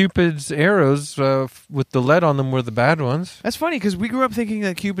Cupid's arrows with the lead on them were the bad ones. That's funny because we grew up thinking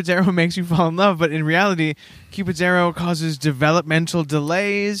that Cupid's arrow makes you fall in love, but in reality, Cupid's arrow causes developmental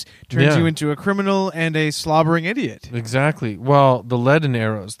delays, turns Yeah. you into a criminal and a slobbering idiot. Exactly. Well, the leaden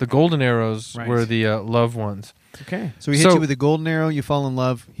arrows, the golden arrows Right. were the love ones. Okay. So he hits you with a golden arrow, you fall in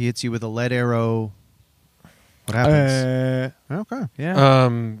love. He hits you with a lead arrow. What happens? Okay. Yeah.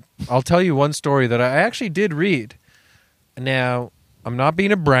 I'll tell you one story that I actually did read. Now, I'm not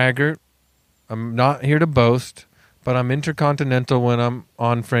being a braggart. I'm not here to boast, but I'm intercontinental when I'm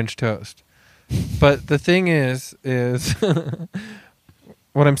on French toast. But the thing is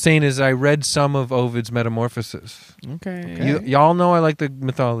what I'm saying is I read some of Ovid's Metamorphoses. Okay. Y'all know I like the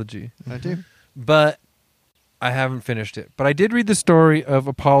mythology, I do. but I haven't finished it. But I did read the story of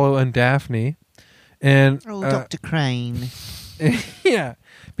Apollo and Daphne. And Dr. Crane. yeah,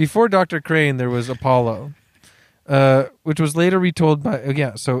 before Dr. Crane, there was Apollo, which was later retold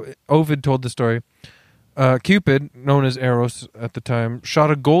by... so Ovid told the story. Cupid, known as Eros at the time,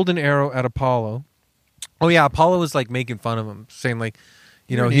 shot a golden arrow at Apollo. Oh, yeah, Apollo was, like, making fun of him, saying, like,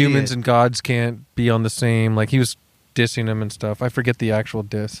 humans and gods can't be on the same. Like he was dissing him and stuff. I forget the actual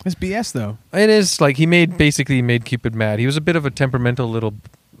diss. It's BS though. It is like he made Cupid mad. He was a bit of a temperamental little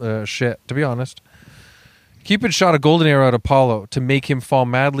shit, to be honest. Cupid shot a golden arrow at Apollo to make him fall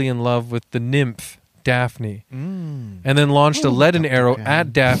madly in love with the nymph Daphne, and then launched a leaden arrow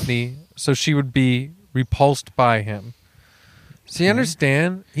at Daphne so she would be repulsed by him. So you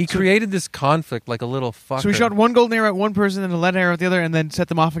understand? He created this conflict like a little fucker. So he shot one golden arrow at one person and a lead arrow at the other, and then set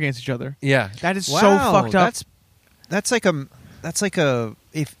them off against each other. Yeah, that is so fucked up. That's like a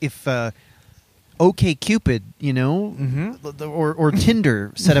if OK Cupid, or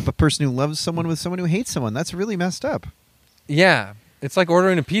Tinder set up a person who loves someone with someone who hates someone. That's really messed up. Yeah, it's like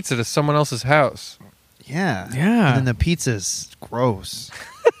ordering a pizza to someone else's house. Yeah, yeah, and then the pizza's gross.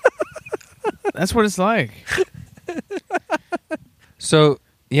 That's what it's like. So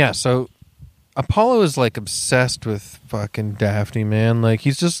Apollo is like obsessed with fucking Daphne, man. Like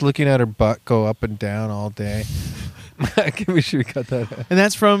he's just looking at her butt go up and down all day. We should cut that out. And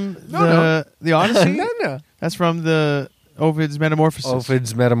that's from the Odyssey? No. That's from the Ovid's Metamorphosis.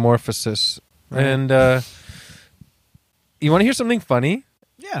 Right. And you want to hear something funny?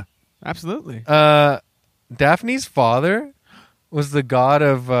 Yeah, absolutely. Daphne's father was the god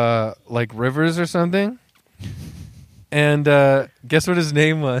of like rivers or something. And guess what his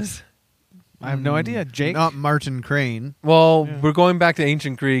name was? I have no idea. Jake? Not Martin Crane. Well, we're going back to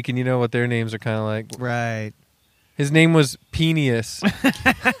ancient Greek, and you know what their names are kind of like. Right. His name was Peneus.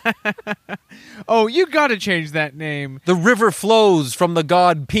 Oh, you got to change that name. The river flows from the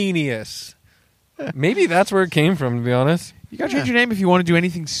god Peneus. Maybe that's where it came from, to be honest. You got to change your name if you want to do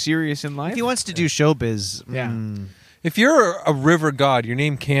anything serious in life. If he wants to do showbiz. Yeah. If you're a river god, your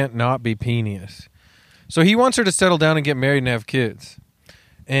name can't not be Peneus. So he wants her to settle down and get married and have kids.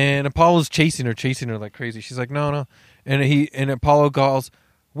 And Apollo's chasing her like crazy. She's like, no. And Apollo calls,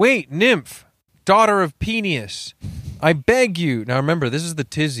 "Wait, nymph, daughter of Peneus, I beg you." Now remember, this is the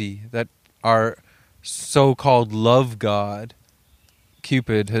tizzy that our so-called love god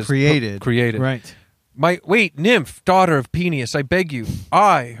Cupid has created. Right. Wait, nymph, daughter of Peneus, I beg you.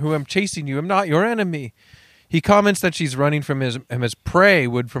 I, who am chasing you, am not your enemy. He comments that she's running from him as prey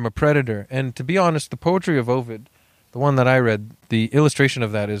would from a predator. And to be honest, the poetry of Ovid, the one that I read, the illustration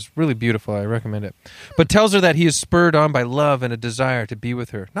of that is really beautiful. I recommend it. But tells her that he is spurred on by love and a desire to be with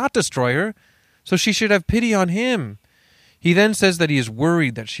her, not destroy her. So she should have pity on him. He then says that he is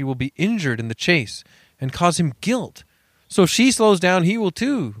worried that she will be injured in the chase and cause him guilt. So if she slows down, he will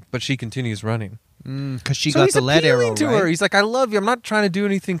too. But she continues running. Because she got the lead arrow, to her. He's like, I love you. I'm not trying to do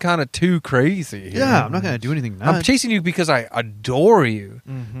anything kind of too crazy here. Yeah, I'm not going to do anything nuts. I'm chasing you because I adore you.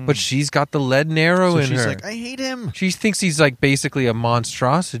 Mm-hmm. But she's got the lead arrow in her. She's like, I hate him. She thinks he's like basically a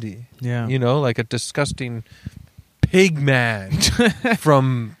monstrosity. Yeah. Like a disgusting pig man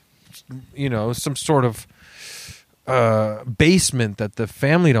from, some sort of basement that the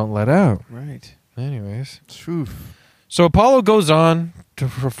family don't let out. Right. Anyways. So Apollo goes on to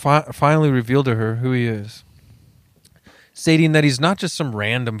finally reveal to her who he is, stating that he's not just some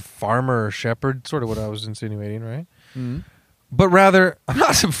random farmer or shepherd, sort of what I was insinuating, right? Mm-hmm. But rather, I'm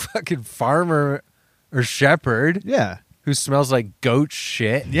not some fucking farmer or shepherd who smells like goat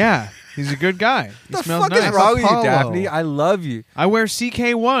shit. Yeah, he's a good guy. He the smells fuck nice. is wrong with you, Daphne? I love you. I wear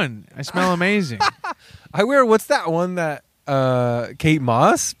CK1. I smell amazing. I wear, what's that one that Kate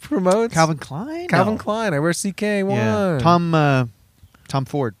Moss promotes? Calvin Klein? Calvin Klein. I wear CK1. Yeah. Tom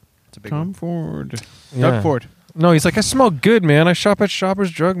Ford. It's a big Tom one. Ford. Yeah. Doug Ford. No, he's like, I smell good, man. I shop at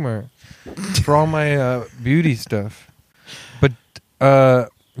Shoppers Drug Mart for all my beauty stuff. But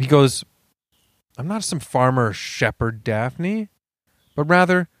he goes, I'm not some farmer or shepherd, Daphne, but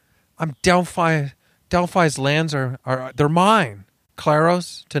rather I'm Delphi. Delphi's lands are they're mine.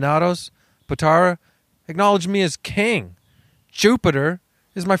 Claros, Tenados, Patara, acknowledge me as king. Jupiter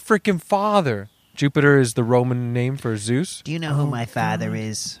is my freaking father. Jupiter is the Roman name for Zeus. Do you know who my father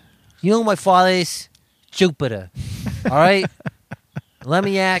is? You know who my father is? Jupiter. All right? Let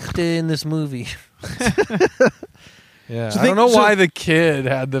me act in this movie. Yeah. So I don't know why the kid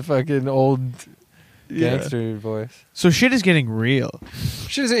had the fucking old gangster voice. So shit is getting real.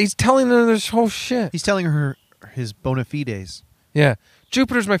 He's telling her this whole shit. He's telling her his bona fides. Yeah.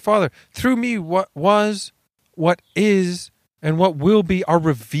 Jupiter's my father. Through me, what was, what is, and what will be are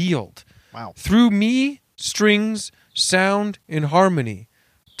revealed. Wow. Through me, strings sound in harmony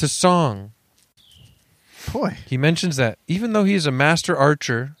to song. Boy. He mentions that even though he is a master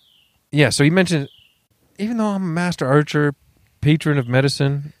archer. Yeah, so he mentions, even though I'm a master archer, patron of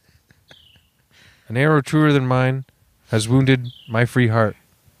medicine, an arrow truer than mine has wounded my free heart.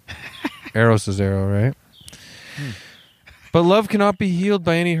 Eros' arrow, right? But love cannot be healed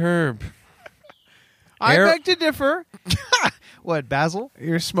by any herb. I beg to differ. What, basil?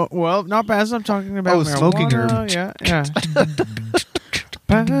 You're well, not basil. I'm talking about marijuana. Smoking herb. Yeah.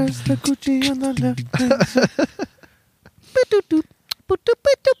 Pass the Gucci on the left.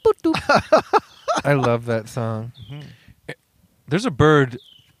 I love that song. There's a bird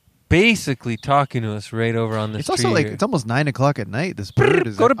basically talking to us right over on this tree. It's also here. it's almost 9 o'clock at night. This bird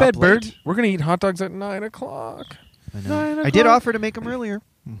is Go to bed, up late. bird. We're going to eat hot dogs at 9 o'clock. I know. I did offer to make them earlier.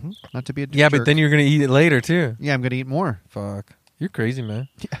 Not to be a jerk. But then you're going to eat it later, too. Yeah, I'm going to eat more. Fuck. You're crazy, man.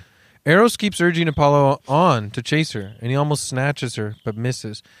 Yeah. Eros keeps urging Apollo on to chase her, and he almost snatches her, but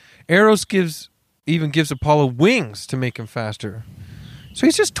misses. Eros even gives Apollo wings to make him faster. So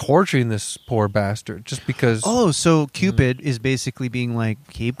he's just torturing this poor bastard just because... Oh, so Cupid is basically being like,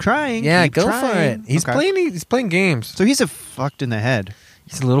 keep trying. Yeah, keep go trying. for it. He's playing games. So he's a fucked in the head.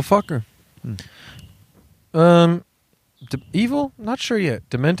 He's a little fucker. Evil? Not sure yet.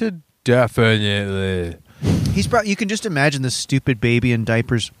 Demented? Definitely. You can just imagine this stupid baby in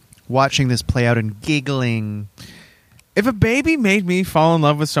diapers watching this play out and giggling. If a baby made me fall in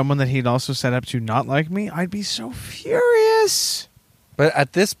love with someone that he'd also set up to not like me, I'd be so furious. But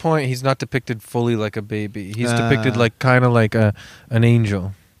at this point, he's not depicted fully like a baby. He's depicted like kind of like an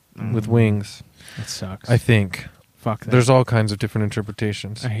angel with wings. That sucks. I think. Fuck that. There's all kinds of different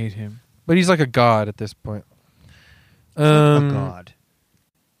interpretations. I hate him. But he's like a god at this point. A god.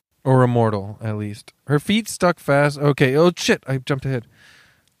 Or a mortal, at least. Her feet stuck fast. Okay. Oh, shit. I jumped ahead.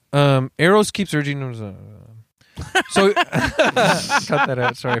 Eros keeps urging him. So, cut that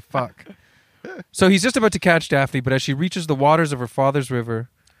out. Sorry. Fuck. So he's just about to catch Daphne, but as she reaches the waters of her father's river,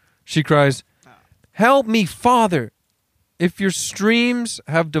 she cries, "Help me, Father! If your streams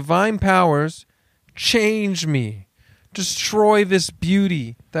have divine powers, change me. Destroy this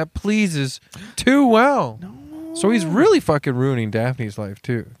beauty that pleases too well." No. So he's really fucking ruining Daphne's life,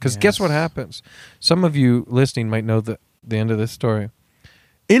 too. Because guess what happens? Some of you listening might know the end of this story.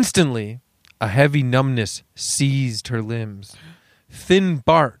 Instantly, a heavy numbness seized her limbs. Thin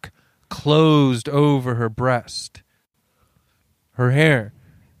bark closed over her breast. Her hair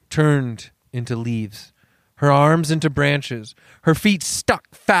turned into leaves, her arms into branches, her feet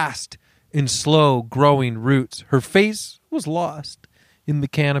stuck fast in slow-growing roots. Her face was lost in the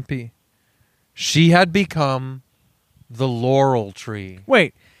canopy. She had become the laurel tree.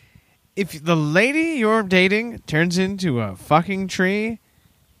 Wait, if the lady you're dating turns into a fucking tree,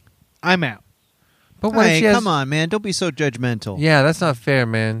 I'm out. But wait, come on, man. Don't be so judgmental. Yeah, that's not fair,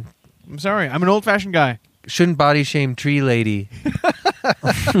 man. I'm sorry. I'm an old-fashioned guy. Shouldn't body shame tree lady.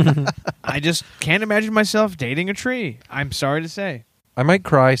 I just can't imagine myself dating a tree. I'm sorry to say. I might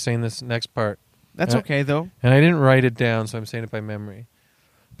cry saying this next part. That's okay, though. And I didn't write it down, so I'm saying it by memory.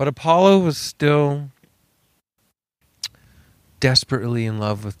 But Apollo was still desperately in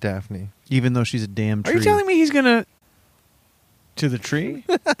love with Daphne. Even though she's a damn tree. Are you telling me he's going to the tree?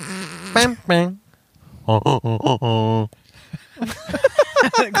 Bang, bang.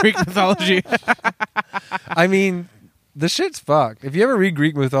 Greek mythology. I mean, the shit's fucked. If you ever read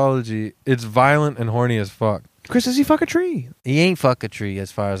Greek mythology, it's violent and horny as fuck. Chris, does he fuck a tree? He ain't fuck a tree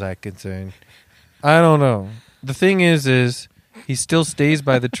as far as I'm concerned. I don't know. The thing is he still stays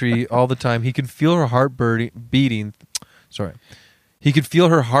by the tree all the time. He can feel her heart beating. Sorry. He could feel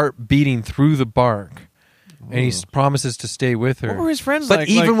her heart beating through the bark. And he promises to stay with her. What were his friends but like?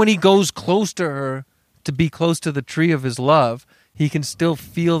 But even like, when he goes close to her, to be close to the tree of his love, he can still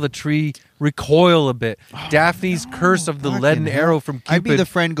feel the tree recoil a bit. Daphne's curse of the leaden arrow from Cupid. I'd be the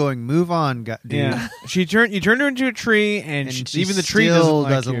friend going, "Move on, dude." Yeah. You turned her into a tree, and even the tree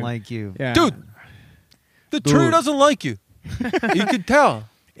doesn't like you. Yeah. Dude, the tree doesn't like you. You could tell.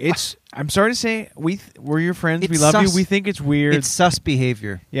 I'm sorry to say, we're your friends. We It's love you. sus. We think it's weird. It's sus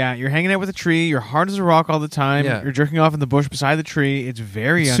behavior. Yeah, you're hanging out with a tree. You're hard as a rock all the time. Yeah. You're jerking off in the bush beside the tree. It's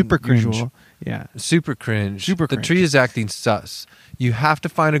very super unusual. cringe. Yeah. Super cringe. Super The cringe. tree is acting sus. You have to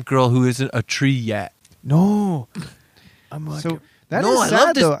find a girl who isn't a tree yet. No. I'm like, So that No, is I sad,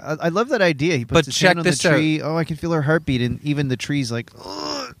 love this- though. I love that idea. He puts But his check hand on the this out. tree. Oh, I can feel her heartbeat, and even the tree's like,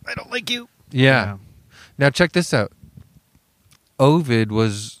 "Oh, I don't like you." Yeah. Now check this out. Ovid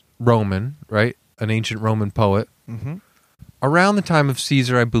was Roman, right? An ancient Roman poet. mm-hmm. Around the time of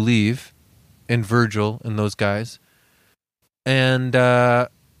Caesar, I believe, and Virgil and those guys. And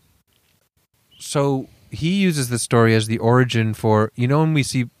so he uses this story as the origin for, when we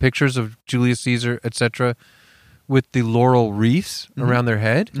see pictures of Julius Caesar, etc., with the laurel wreaths around their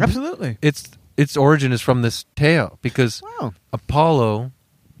head? Absolutely. Its origin is from this tale because Wow. Apollo,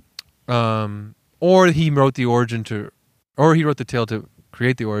 or he wrote the tale to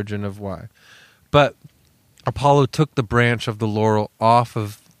create the origin of why. But Apollo took the branch of the laurel off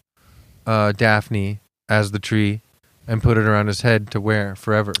of Daphne as the tree and put it around his head to wear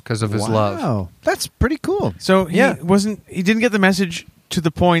forever because of his love. Wow, that's pretty cool. So he didn't get the message to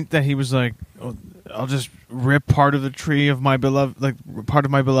the point that he was like, oh, I'll just rip part of the tree of my beloved, like part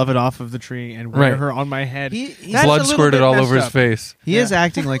of my beloved off of the tree and wear her on my head. Blood squirted all over his face. He is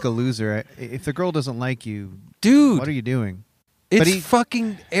acting like a loser. If the girl doesn't like you, dude, what are you doing? It's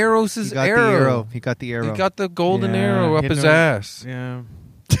fucking Eros' arrow. He got the arrow. He got the golden arrow up his ass. Yeah.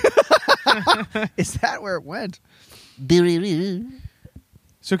 Is that where it went?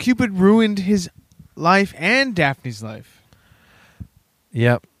 So Cupid ruined his life and Daphne's life.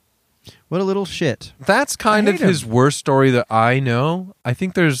 Yep. What a little shit. That's kind of his worst story that I know. I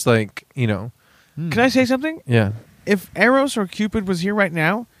think there's like, Can I say something? Yeah. If Eros or Cupid was here right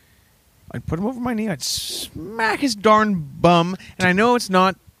now, I'd put him over my knee. I'd smack his darn bum. And I know it's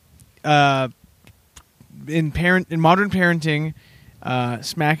not in modern parenting,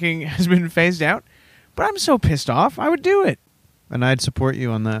 smacking has been phased out. But I'm so pissed off. I would do it. And I'd support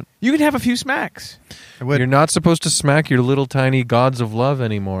you on that. You could have a few smacks. You're not supposed to smack your little tiny gods of love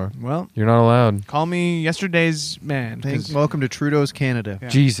anymore. Well, you're not allowed. Call me yesterday's man. Welcome to Trudeau's Canada. Yeah.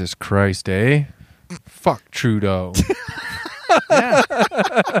 Jesus Christ, eh? Fuck Trudeau.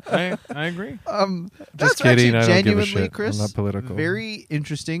 Yeah, I agree. That's kidding. Actually I don't give a genuinely, shit. Chris, I'm not political. very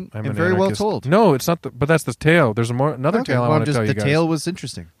interesting I'm and an very well anarchist. told. No, it's not. But that's the tale. There's another tale I want to tell you guys. The tale was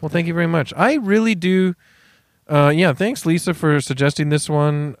interesting. Well, thank you very much. I really do. Thanks, Lisa, for suggesting this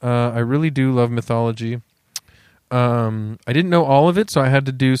one. I really do love mythology. I didn't know all of it, so I had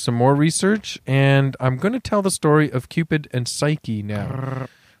to do some more research, and I'm going to tell the story of Cupid and Psyche now,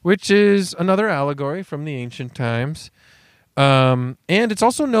 which is another allegory from the ancient times. And it's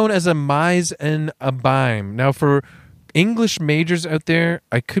also known as a mise and a bime. Now, for English majors out there,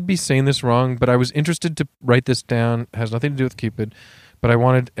 I could be saying this wrong, but I was interested to write this down. It has nothing to do with Cupid, but I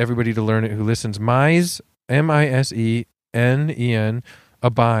wanted everybody to learn it who listens. Mise, Misenen, a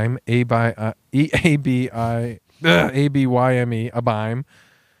bime, Abyme, a bime.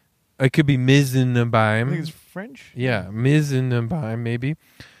 It could be mizzen a bime. I think it's French. Yeah, mizzen a bime, maybe.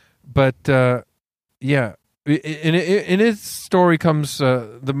 But yeah. In its story comes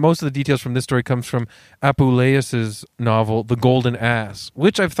the most of the details from this story comes from Apuleius's novel The Golden Ass,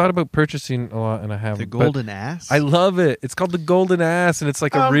 which I've thought about purchasing a lot and I haven't. The Golden Ass? I love it. It's called The Golden Ass, and it's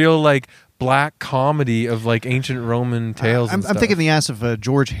like a real like black comedy of like ancient Roman tales. I'm thinking the ass of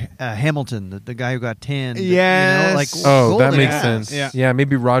George Hamilton, the guy who got tanned. Yes. That makes ass. sense. Yeah,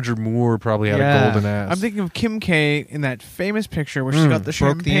 maybe Roger Moore probably had a golden ass. I'm thinking of Kim K in that famous picture where she got the broke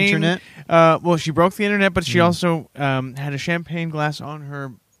champagne. the internet. Well, she broke the internet, but she also had a champagne glass on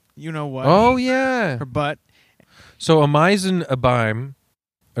her. You know what? Oh yeah, her butt. So a misen abime,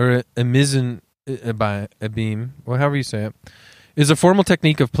 or a misen abime, well, however you say it, is a formal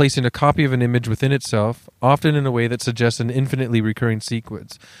technique of placing a copy of an image within itself, often in a way that suggests an infinitely recurring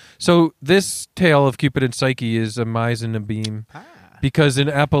sequence. So this tale of Cupid and Psyche is a misen abime, because in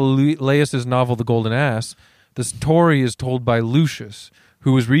Apuleius's novel The Golden Ass, the story is told by Lucius,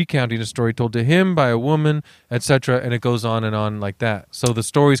 who was recounting a story told to him by a woman, etc., and it goes on and on like that. So the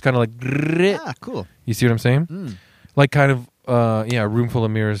story's kind of like... cool. You see what I'm saying? Like kind of, a room full of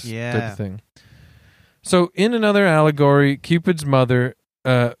mirrors type of thing. So in another allegory, Cupid's mother,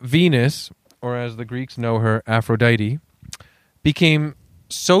 Venus, or as the Greeks know her, Aphrodite, became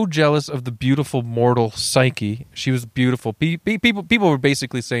so jealous of the beautiful mortal Psyche. She was beautiful. People were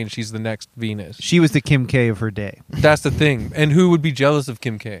basically saying she's the next Venus. She was the Kim K of her day. That's the thing. And who would be jealous of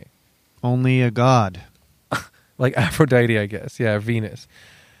Kim K? Only a god. Like Aphrodite, I guess. Yeah, Venus.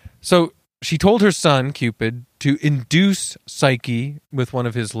 So she told her son, Cupid, to induce Psyche with one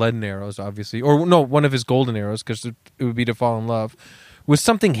of his leaden arrows, obviously. Or, no, one of his golden arrows, because it would be to fall in love, with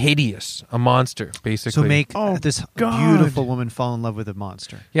something hideous, a monster, basically. So make this beautiful woman fall in love with a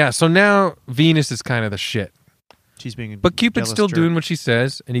monster. Yeah, so now Venus is kind of the shit. She's being But Cupid's still jerk. doing what she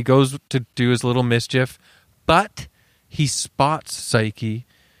says, and he goes to do his little mischief, but he spots Psyche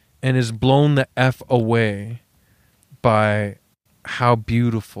and is blown the F away by how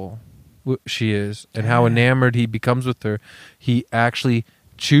beautiful she is and how enamored he becomes with her. He actually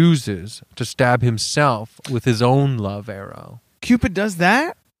chooses to stab himself with his own love arrow. Cupid does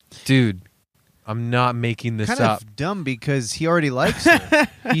that? Dude, I'm not making this kind up. Of dumb because he already likes her.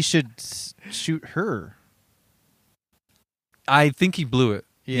 He should shoot her. I think he blew it.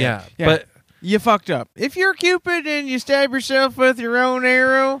 Yeah. But you fucked up. If you're Cupid and you stab yourself with your own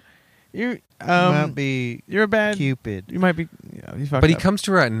arrow, You're might be you're a bad Cupid. You might be. You But he up. comes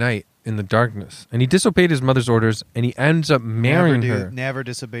to her at night in the darkness, and he disobeyed his mother's orders, and he ends up marrying her. Never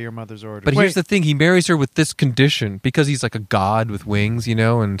disobey your mother's orders. But here's the thing: he marries her with this condition because he's like a god with wings,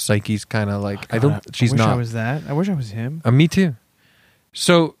 and Psyche's kind of like she's I wish not. I was that. I wish I was him. Me too.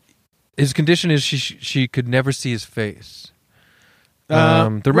 So his condition is she could never see his face.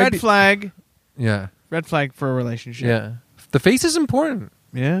 Red flag. Yeah. Red flag for a relationship. Yeah. The face is important.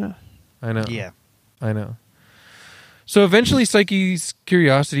 Yeah. I know. Yeah. I know. So eventually Psyche's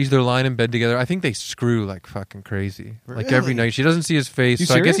curiosities, they're lying in bed together. I think they screw like fucking crazy. Really? Like every night. She doesn't see his face, You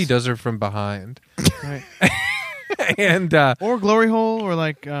so I guess he serious? does her from behind. Right. And Or glory hole, or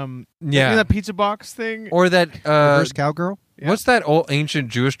like you know that pizza box thing. or that Reverse cowgirl? Yeah. what's that old ancient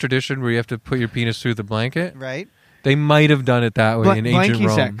Jewish tradition where you have to put your penis through the blanket? Right. They might have done it that way in ancient blanky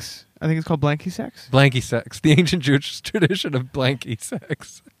Rome. sex. I think it's called blanky sex. Blanky sex, the ancient Jewish tradition of blanky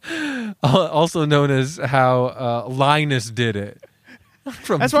sex, also known as how Linus did it.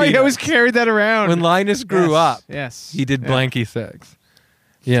 That's why he always carried that around. When Linus grew Yes. up, Yes. he did Yeah. blanky sex.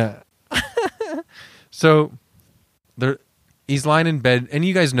 Yeah. So he's lying in bed, and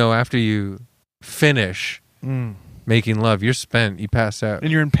you guys know after you finish making love, you're spent. You pass out.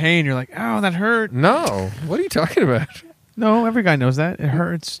 And you're in pain. You're like, oh, that hurt. No, what are you talking about? No, every guy knows that. It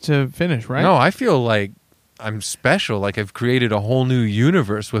hurts to finish, right? No, I feel like I'm special. Like I've created a whole new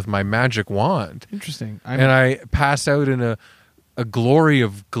universe with my magic wand. Interesting. And I pass out in a glory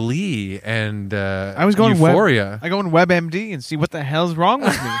of glee and I was going euphoria. I go in WebMD and see what the hell's wrong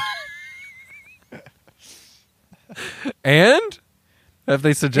with me. And have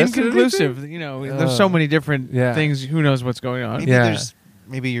they suggested Inconclusive. anything? You know, there's so many different things. Who knows what's going on?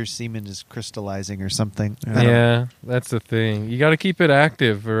 Maybe your semen is crystallizing or something. Yeah, that's the thing. You got to keep it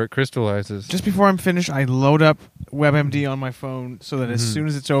active or it crystallizes. Just before I'm finished, I load up WebMD on my phone so that as soon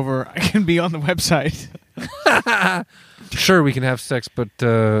as it's over, I can be on the website. Sure, we can have sex, but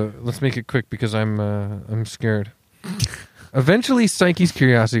let's make it quick because I'm scared. Eventually, Psyche's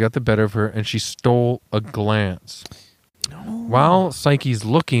curiosity got the better of her, and she stole a glance. While Psyche's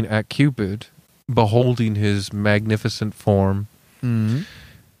looking at Cupid, beholding his magnificent form,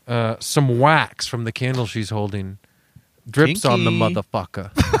 some wax from the candle she's holding drips on the motherfucker.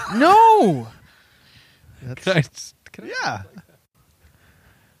 No! Yeah.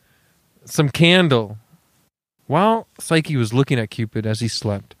 Some candle. While Psyche was looking at Cupid as he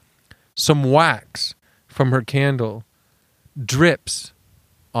slept, some wax from her candle drips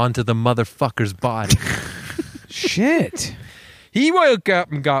onto the motherfucker's body. Shit. He woke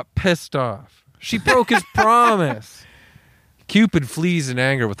up and got pissed off. She broke his promise. Cupid flees in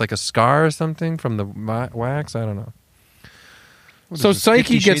anger with like a scar or something from the wax. I don't know. So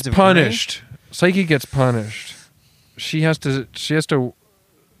Psyche gets punished. Psyche gets punished. She has to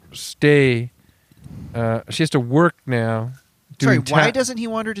stay. She has to work now. Sorry, why doesn't he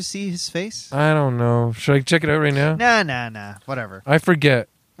want her to see his face? I don't know. Should I check it out right now? Nah. Whatever. I forget.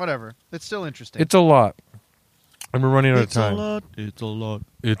 Whatever. It's still interesting. It's a lot. And we're running out of It's time. It's a lot.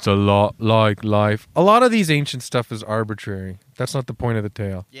 It's a lot like life. A lot of these ancient stuff is arbitrary. That's not the point of the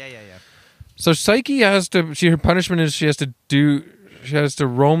tale. Yeah. So Psyche has to. Her punishment is she has to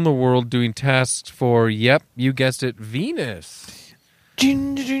roam the world doing tasks for. Yep, you guessed it, Venus.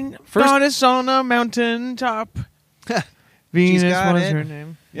 First- Goddess on a mountain top. Venus got was it. her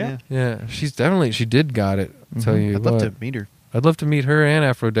name. Yeah. Yeah, she did got it. I'll tell you I'd love what. to meet her. I'd love to meet her and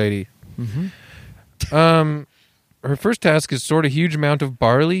Aphrodite. Her first task is sort a huge amount of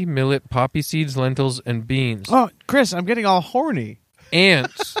barley, millet, poppy seeds, lentils, and beans. Oh, Chris, I'm getting all horny.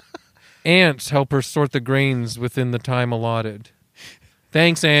 Ants help her sort the grains within the time allotted.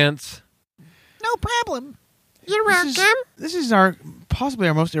 Thanks, ants. No problem. You're welcome. This is possibly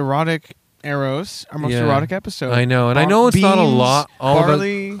our most erotic Eros, our most Yeah. erotic episode. I know, and I know it's not a Beans, lot.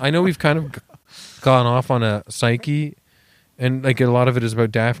 barley. I know we've kind of gone off on a Psyche, and like a lot of it is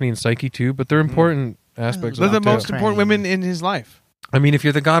about Daphne and Psyche too. But they're important aspects. They're of the the tale. most important women in his life. I mean, if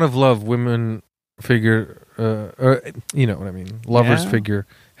you're the god of love, women figure, or you know what I mean. Lovers Yeah. figure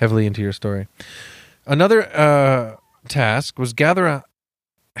heavily into your story. Another task was gather a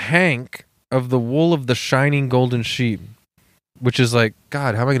hank of the wool of the shining golden sheep, which is like,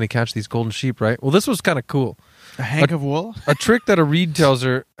 God, how am I going to catch these golden sheep, right? Well, this was kind of cool. A hank of wool? A trick that a reed tells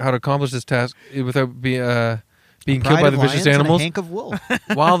her how to accomplish this task without being killed by the vicious animals. A hank of wool.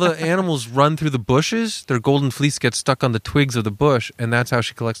 While the animals run through the bushes, their golden fleece gets stuck on the twigs of the bush, and that's how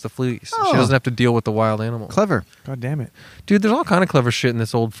she collects the fleece. Oh. She doesn't have to deal with the wild animals. Clever. God damn it. Dude, there's all kind of clever shit in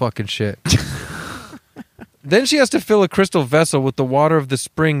this old fucking shit. Then she has to fill a crystal vessel with the water of the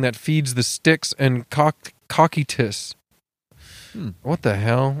spring that feeds the Styx and Cocytus. What the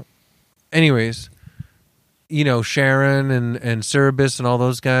hell? anyways, Sharon and Cerberus and all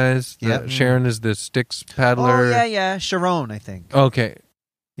those guys. Yeah. Sharon is the Styx paddler. Oh, yeah. Sharon, I think. Okay.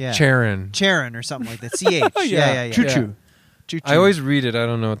 Yeah. Charon or something like that. CH. yeah. Choo-choo. Choo-choo. I always read it. I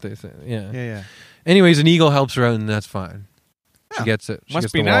don't know what they say. Yeah. Yeah. Anyways, an eagle helps her out, and that's fine. She gets it. She Must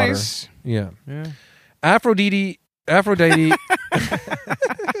gets be the water. nice. Yeah. Yeah. Aphrodite. Aphrodite.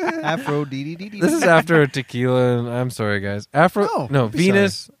 This is after a tequila, and I'm sorry, guys.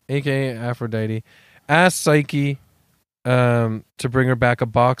 Venus, a.k.a. Aphrodite, asked Psyche to bring her back a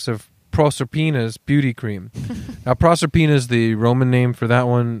box of Proserpina's beauty cream. Now, Proserpina is the Roman name for that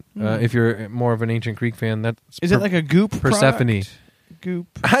one. If you're more of an ancient Greek fan, that's is it like a goop Persephone? Product? Goop.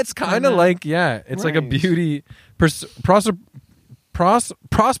 It's kind of like, it's like a beauty.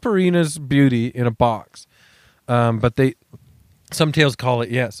 Prosperina's beauty in a box. But some tales call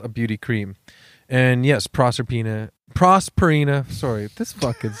it, a beauty cream. And yes, Prosperina, sorry, this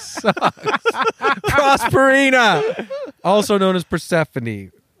fucking sucks. Prosperina, also known as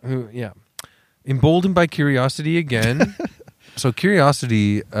Persephone, who, emboldened by curiosity again. So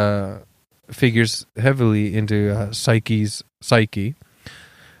curiosity figures heavily into Psyche's psyche.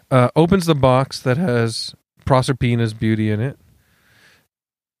 Opens the box that has Proserpina's beauty in it.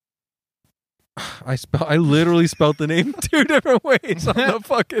 I literally spelled the name 2 different ways on the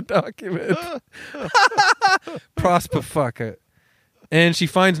fucking document. Fuck it. And she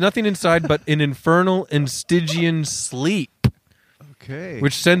finds nothing inside but an infernal and Stygian sleep. Okay.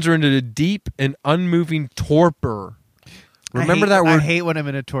 Which sends her into a deep and unmoving torpor. Remember that word? I hate when I'm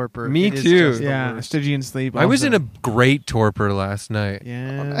in a torpor. Me too. Stygian sleep. I was in a great torpor last night.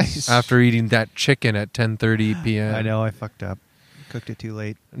 Yeah. Oh, nice. After eating that chicken at 10:30 p.m. I know, I fucked up. Cooked it too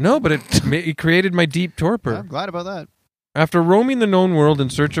late. No, but it created my deep torpor. I'm glad about that. After roaming the known world in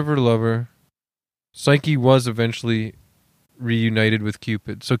search of her lover, Psyche was eventually reunited with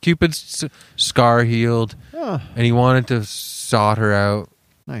Cupid. So Cupid's scar healed, and he wanted to sort her out.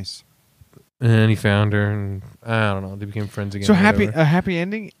 Nice. And he found her, and I don't know, they became friends again. So a happy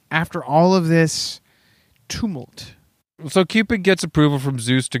ending after all of this tumult. So Cupid gets approval from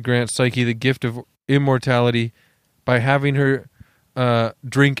Zeus to grant Psyche the gift of immortality by having her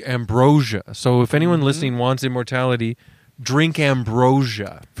drink ambrosia. So if anyone listening wants immortality, drink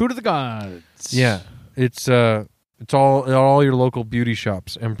ambrosia. Food of the gods. Yeah, it's all your local beauty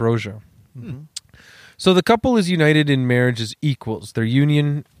shops. Ambrosia. Mm-hmm. So the couple is united in marriage as equals. Their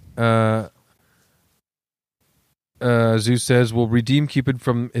union, Zeus says, will redeem Cupid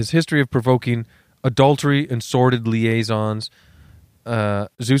from his history of provoking adultery and sordid liaisons.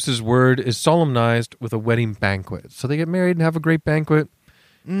 Zeus's word is solemnized with a wedding banquet. So they get married and have a great banquet.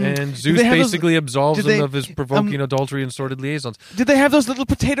 And Zeus basically absolves him of his provoking adultery and sordid liaisons. Did they have those little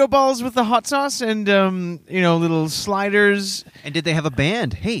potato balls with the hot sauce and little sliders? And did they have a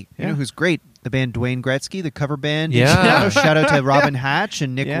band? Hey, you know who's great? The band Dwayne Gretzky, the cover band. Yeah. Shout out to Robin Hatch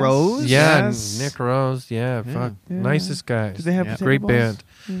and Nick Rose. Yeah, Yes. Nick Rose. Yeah, fuck. Yeah. Nicest guys. Did they have potato great balls?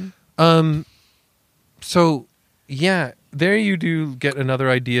 band. Yeah. So, there you do get another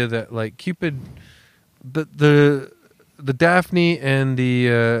idea that, like, Cupid, the Daphne and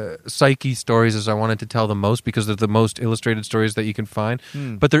the Psyche stories is I wanted to tell the most because they're the most illustrated stories that you can find.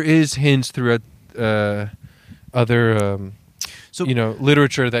 But there is hints throughout other,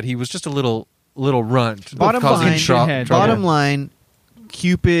 literature that he was just a little runt. Bottom line,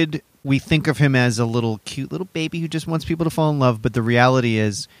 Cupid, we think of him as a cute little baby who just wants people to fall in love, but the reality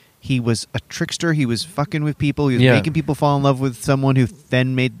is he was a trickster. He was fucking with people. He was making people fall in love with someone who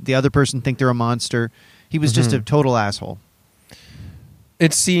then made the other person think they're a monster. He was just a total asshole.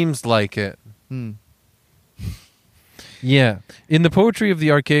 It seems like it. Yeah. In the poetry of the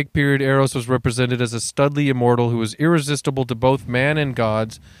archaic period, Eros was represented as a studly immortal who was irresistible to both man and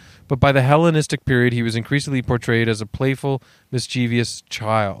gods, but by the Hellenistic period, he was increasingly portrayed as a playful, mischievous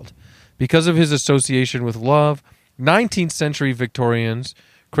child. Because of his association with love, 19th century Victorians,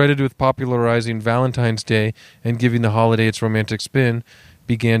 credited with popularizing Valentine's Day and giving the holiday its romantic spin,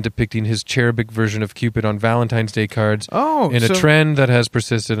 began depicting his cherubic version of Cupid on Valentine's Day cards in a trend that has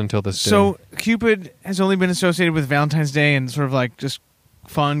persisted until this day. So Cupid has only been associated with Valentine's Day and sort of like just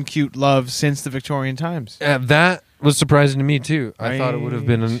fun, cute love since the Victorian times. That was surprising to me, too. I thought it would have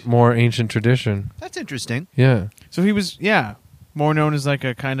been a more ancient tradition. That's interesting. Yeah. So he was, more known as like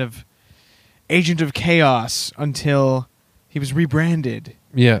a kind of agent of chaos until he was rebranded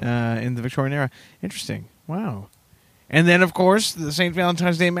in the Victorian era. Interesting. Wow. And then, of course, the St.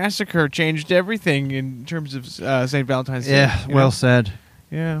 Valentine's Day Massacre changed everything in terms of St. Valentine's Day. Yeah, well said.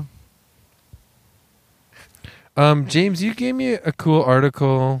 Yeah. James, you gave me a cool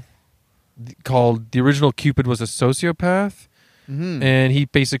article called "The Original Cupid Was a Sociopath," and he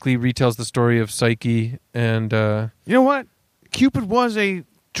basically retells the story of Psyche. And you know what? Cupid was a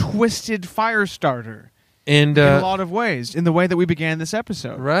twisted fire starter in a lot of ways, in the way that we began this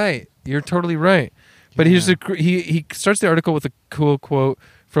episode. Right, you're totally right. But here's he starts the article with a cool quote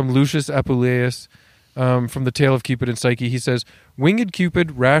from Lucius Apuleius. From the Tale of Cupid and Psyche, he says, "Winged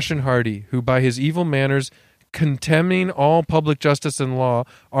Cupid, rash and hardy, who by his evil manners, contemning all public justice and law,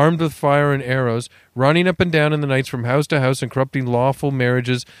 armed with fire and arrows, running up and down in the nights from house to house and corrupting lawful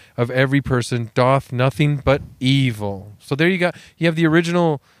marriages of every person, doth nothing but evil." So there you have the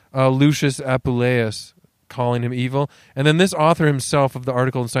original Lucius Apuleius calling him evil, and then this author himself of the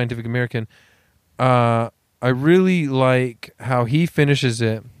article in Scientific American. I really like how he finishes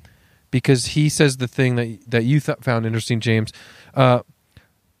it, because he says the thing that you found interesting, James.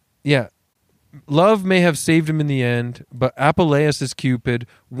 Love may have saved him in the end, but Apuleius' Cupid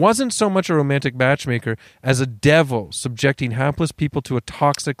wasn't so much a romantic matchmaker as a devil subjecting hapless people to a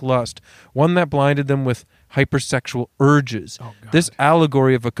toxic lust, one that blinded them with hypersexual urges. This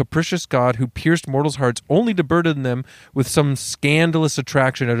allegory of a capricious god who pierced mortals' hearts only to burden them with some scandalous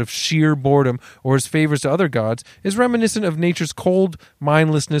attraction out of sheer boredom or his favors to other gods is reminiscent of nature's cold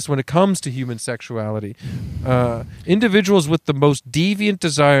mindlessness when it comes to human sexuality. Individuals with the most deviant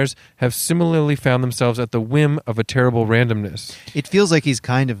desires have similarly found themselves at the whim of a terrible randomness. It feels like he's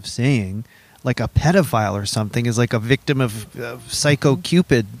kind of saying, like a pedophile or something is like a victim of psycho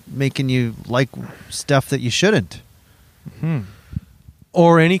Cupid making you like stuff that you shouldn't.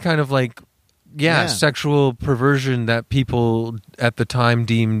 Or any kind of sexual perversion that people at the time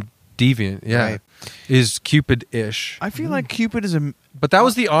deemed deviant. Right. Is Cupid-ish. I feel like Cupid is But that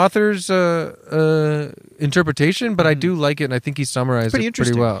was the author's interpretation, but I do like it, and I think he summarized it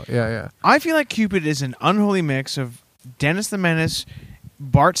pretty well. Yeah. I feel like Cupid is an unholy mix of Dennis the Menace,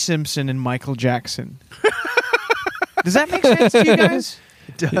 Bart Simpson, and Michael Jackson. Does that make sense to you guys?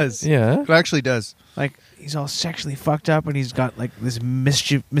 It does. Yeah. It actually does. Like, he's all sexually fucked up, and he's got like this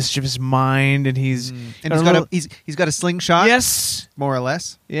mischievous mind, and he's he's got a slingshot. Yes, more or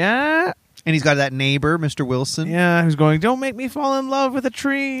less. Yeah. And he's got that neighbor, Mr. Wilson. Yeah, who's going, "Don't make me fall in love with a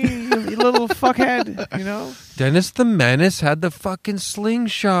tree, you little fuckhead," you know? Dennis the Menace had the fucking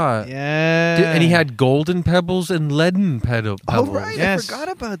slingshot. Yeah. And he had golden pebbles and leaden pebbles. Oh, right. Yes. I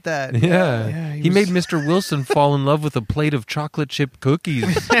forgot about that. Yeah. He made Mr. Wilson fall in love with a plate of chocolate chip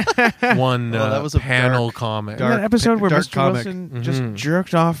cookies. That was a panel comic. That episode where Mr. Comic. Wilson just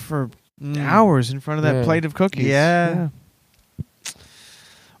jerked off for hours in front of that plate of cookies. Yeah.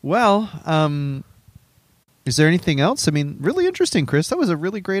 Well, is there anything else? I mean, really interesting, Chris. That was a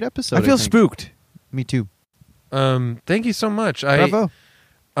really great episode. I feel spooked. Me too. Thank you so much. Bravo.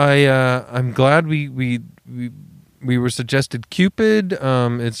 I'm glad we were suggested Cupid.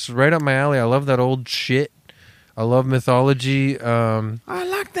 It's right up my alley. I love that old shit. I love mythology. I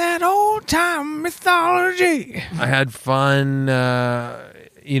like that old time mythology. I had fun.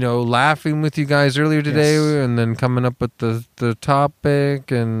 Laughing with you guys earlier today, and then coming up with the topic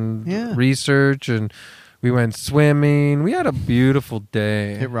and research, and we went swimming. We had a beautiful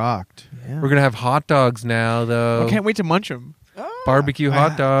day. It rocked. Yeah. We're gonna have hot dogs now, though. I can't wait to munch them. Barbecue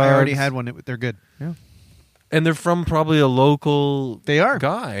hot dogs. I already had one. They're good. Yeah, and they're from probably a local. They are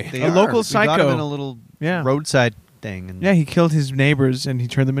guy. They a are. local we psycho. got him in a little roadside thing. And he killed his neighbors and he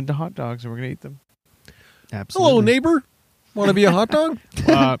turned them into hot dogs, and we're gonna eat them. Absolutely. Hello, neighbor. Want to be a hot dog?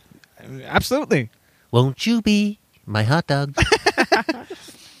 Absolutely. Won't you be my hot dog?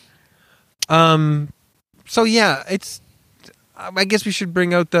 So yeah, it's. I guess we should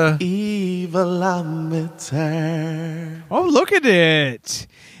bring out the Evilometer. Oh, look at it!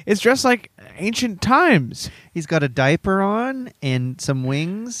 It's dressed like ancient times. He's got a diaper on and some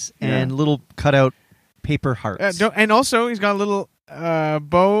wings and little cutout paper hearts. And also, he's got a little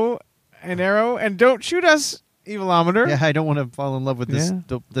bow and arrow. And don't shoot us, Evilometer. Yeah, I don't want to fall in love with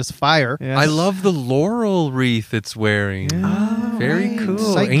this fire. Yes. I love the laurel wreath it's wearing. Yeah. Very cool.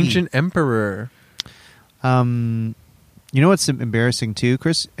 Psyche. Ancient emperor. You know what's embarrassing too,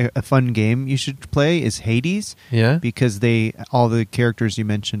 Chris? A fun game you should play is Hades. Yeah. Because all the characters you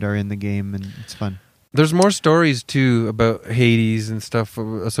mentioned are in the game, and it's fun. There's more stories too about Hades and stuff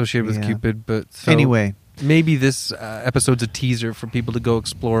associated with Cupid, but anyway, maybe this episode's a teaser for people to go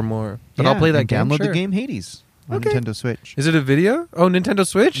explore more. But I'll play that game. Download the game Hades on Nintendo Switch. Is it a video? Oh, Nintendo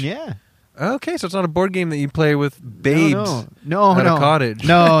Switch? Yeah. Okay, so it's not a board game that you play with babes no, at a cottage.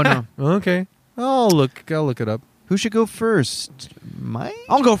 No. Okay. I'll look it up. Who should go first? Mike?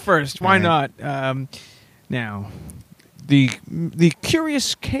 I'll go first. Why not? Now, the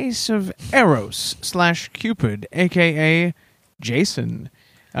curious case of Eros / Cupid, a.k.a. Jason.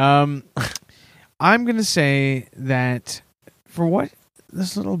 I'm going to say that for what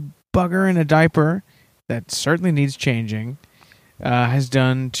this little bugger in a diaper that certainly needs changing has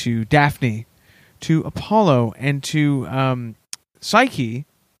done to Daphne, to Apollo, and to Psyche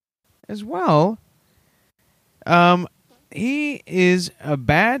as well. He is a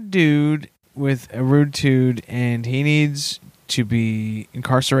bad dude with a rude tude, and he needs to be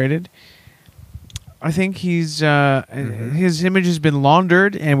incarcerated. I think he's his image has been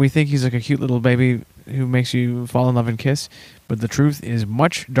laundered, and we think he's like a cute little baby who makes you fall in love and kiss. But the truth is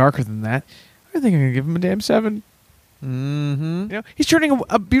much darker than that. I think I'm gonna give him a damn 7. Mm-hmm. You know, he's turning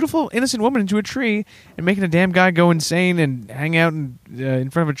a beautiful, innocent woman into a tree and making a damn guy go insane and hang out in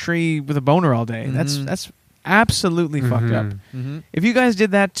front of a tree with a boner all day. Mm-hmm. That's absolutely fucked up. Mm-hmm. If you guys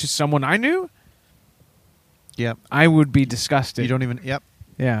did that to someone I knew, Yep. I would be disgusted. You don't even. Yep.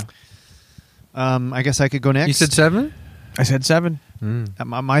 Yeah. I guess I could go next. You said 7? I said 7.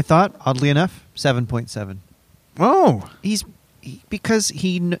 My thought, oddly enough, 7.7. Oh. Because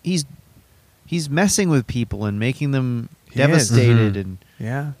he's messing with people and making them devastated, and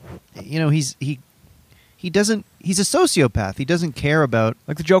Yeah. you know he's a sociopath. He doesn't care about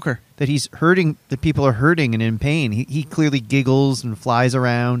Like the Joker. that he's hurting, that people are hurting and in pain. He clearly giggles and flies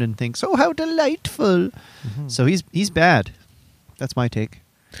around and thinks, "Oh, how delightful." Mm-hmm. So he's bad. That's my take.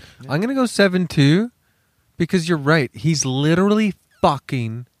 I'm going to go 7 too, because you're right. He's literally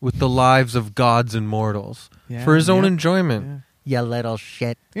fucking with the lives of gods and mortals for his own enjoyment. You little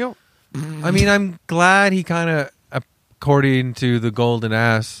shit. You know, I mean, I'm glad he kind of, according to the golden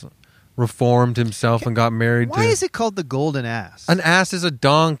ass, reformed himself and got married Why to... is it called the golden ass? An ass is a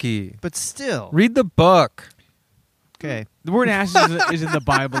donkey. But still. Read the book. Okay. the word ass is in the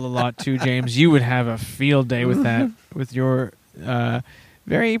Bible a lot too, James. You would have a field day with that, with your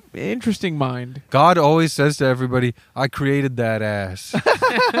very interesting mind. God always says to everybody, I created that ass.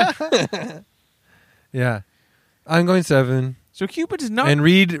 Yeah. I'm going 7. So Cupid is not... And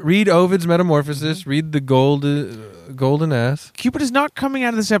read Ovid's Metamorphosis. Read the golden ass. Cupid is not coming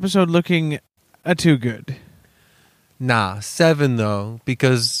out of this episode looking too good. Nah, 7 though,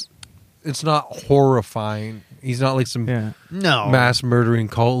 because it's not horrifying. He's not like some No. mass murdering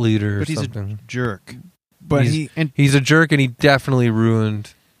cult leader or But he's something. a jerk. But he's a jerk, and he definitely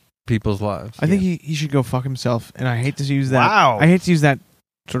ruined people's lives. I think he should go fuck himself, and I hate to use that. Wow. I hate to use that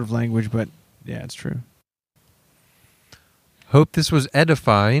sort of language, but yeah, it's true. Hope this was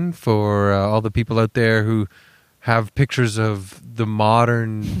edifying for all the people out there who have pictures of the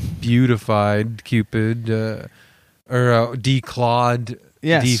modern, beautified Cupid or declawed,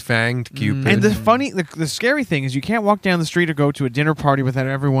 Yes. defanged Cupid. And the scary thing is you can't walk down the street or go to a dinner party without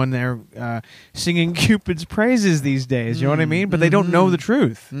everyone there singing Cupid's praises these days. You know what I mean? But they don't know the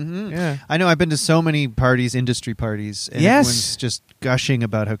truth. Mm-hmm. Yeah. I know. I've been to so many parties, industry parties, and Yes. everyone's just gushing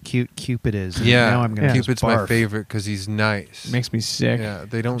about how cute Cupid is. And Yeah, now I'm gonna just Cupid's my barf. favorite because he's nice. Makes me sick. Yeah,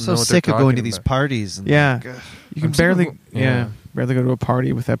 they don't I'm so know what sick they're of going to talking these about. parties. And Yeah. like, ugh. You can I'm sick of- barely go to a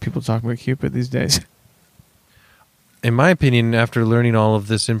party without people talking about Cupid these days. In my opinion, after learning all of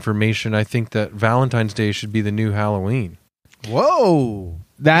this information, I think that Valentine's Day should be the new Halloween. Whoa.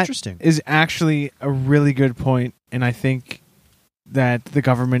 That Interesting. is actually a really good point, and I think that the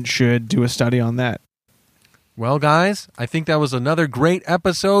government should do a study on that. Well, guys, I think that was another great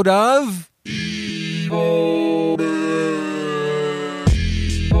episode of...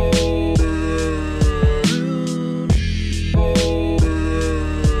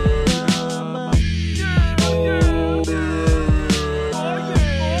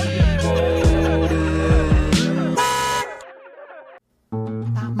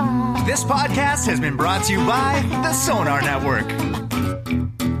 This podcast has been brought to you by the Sonar Network.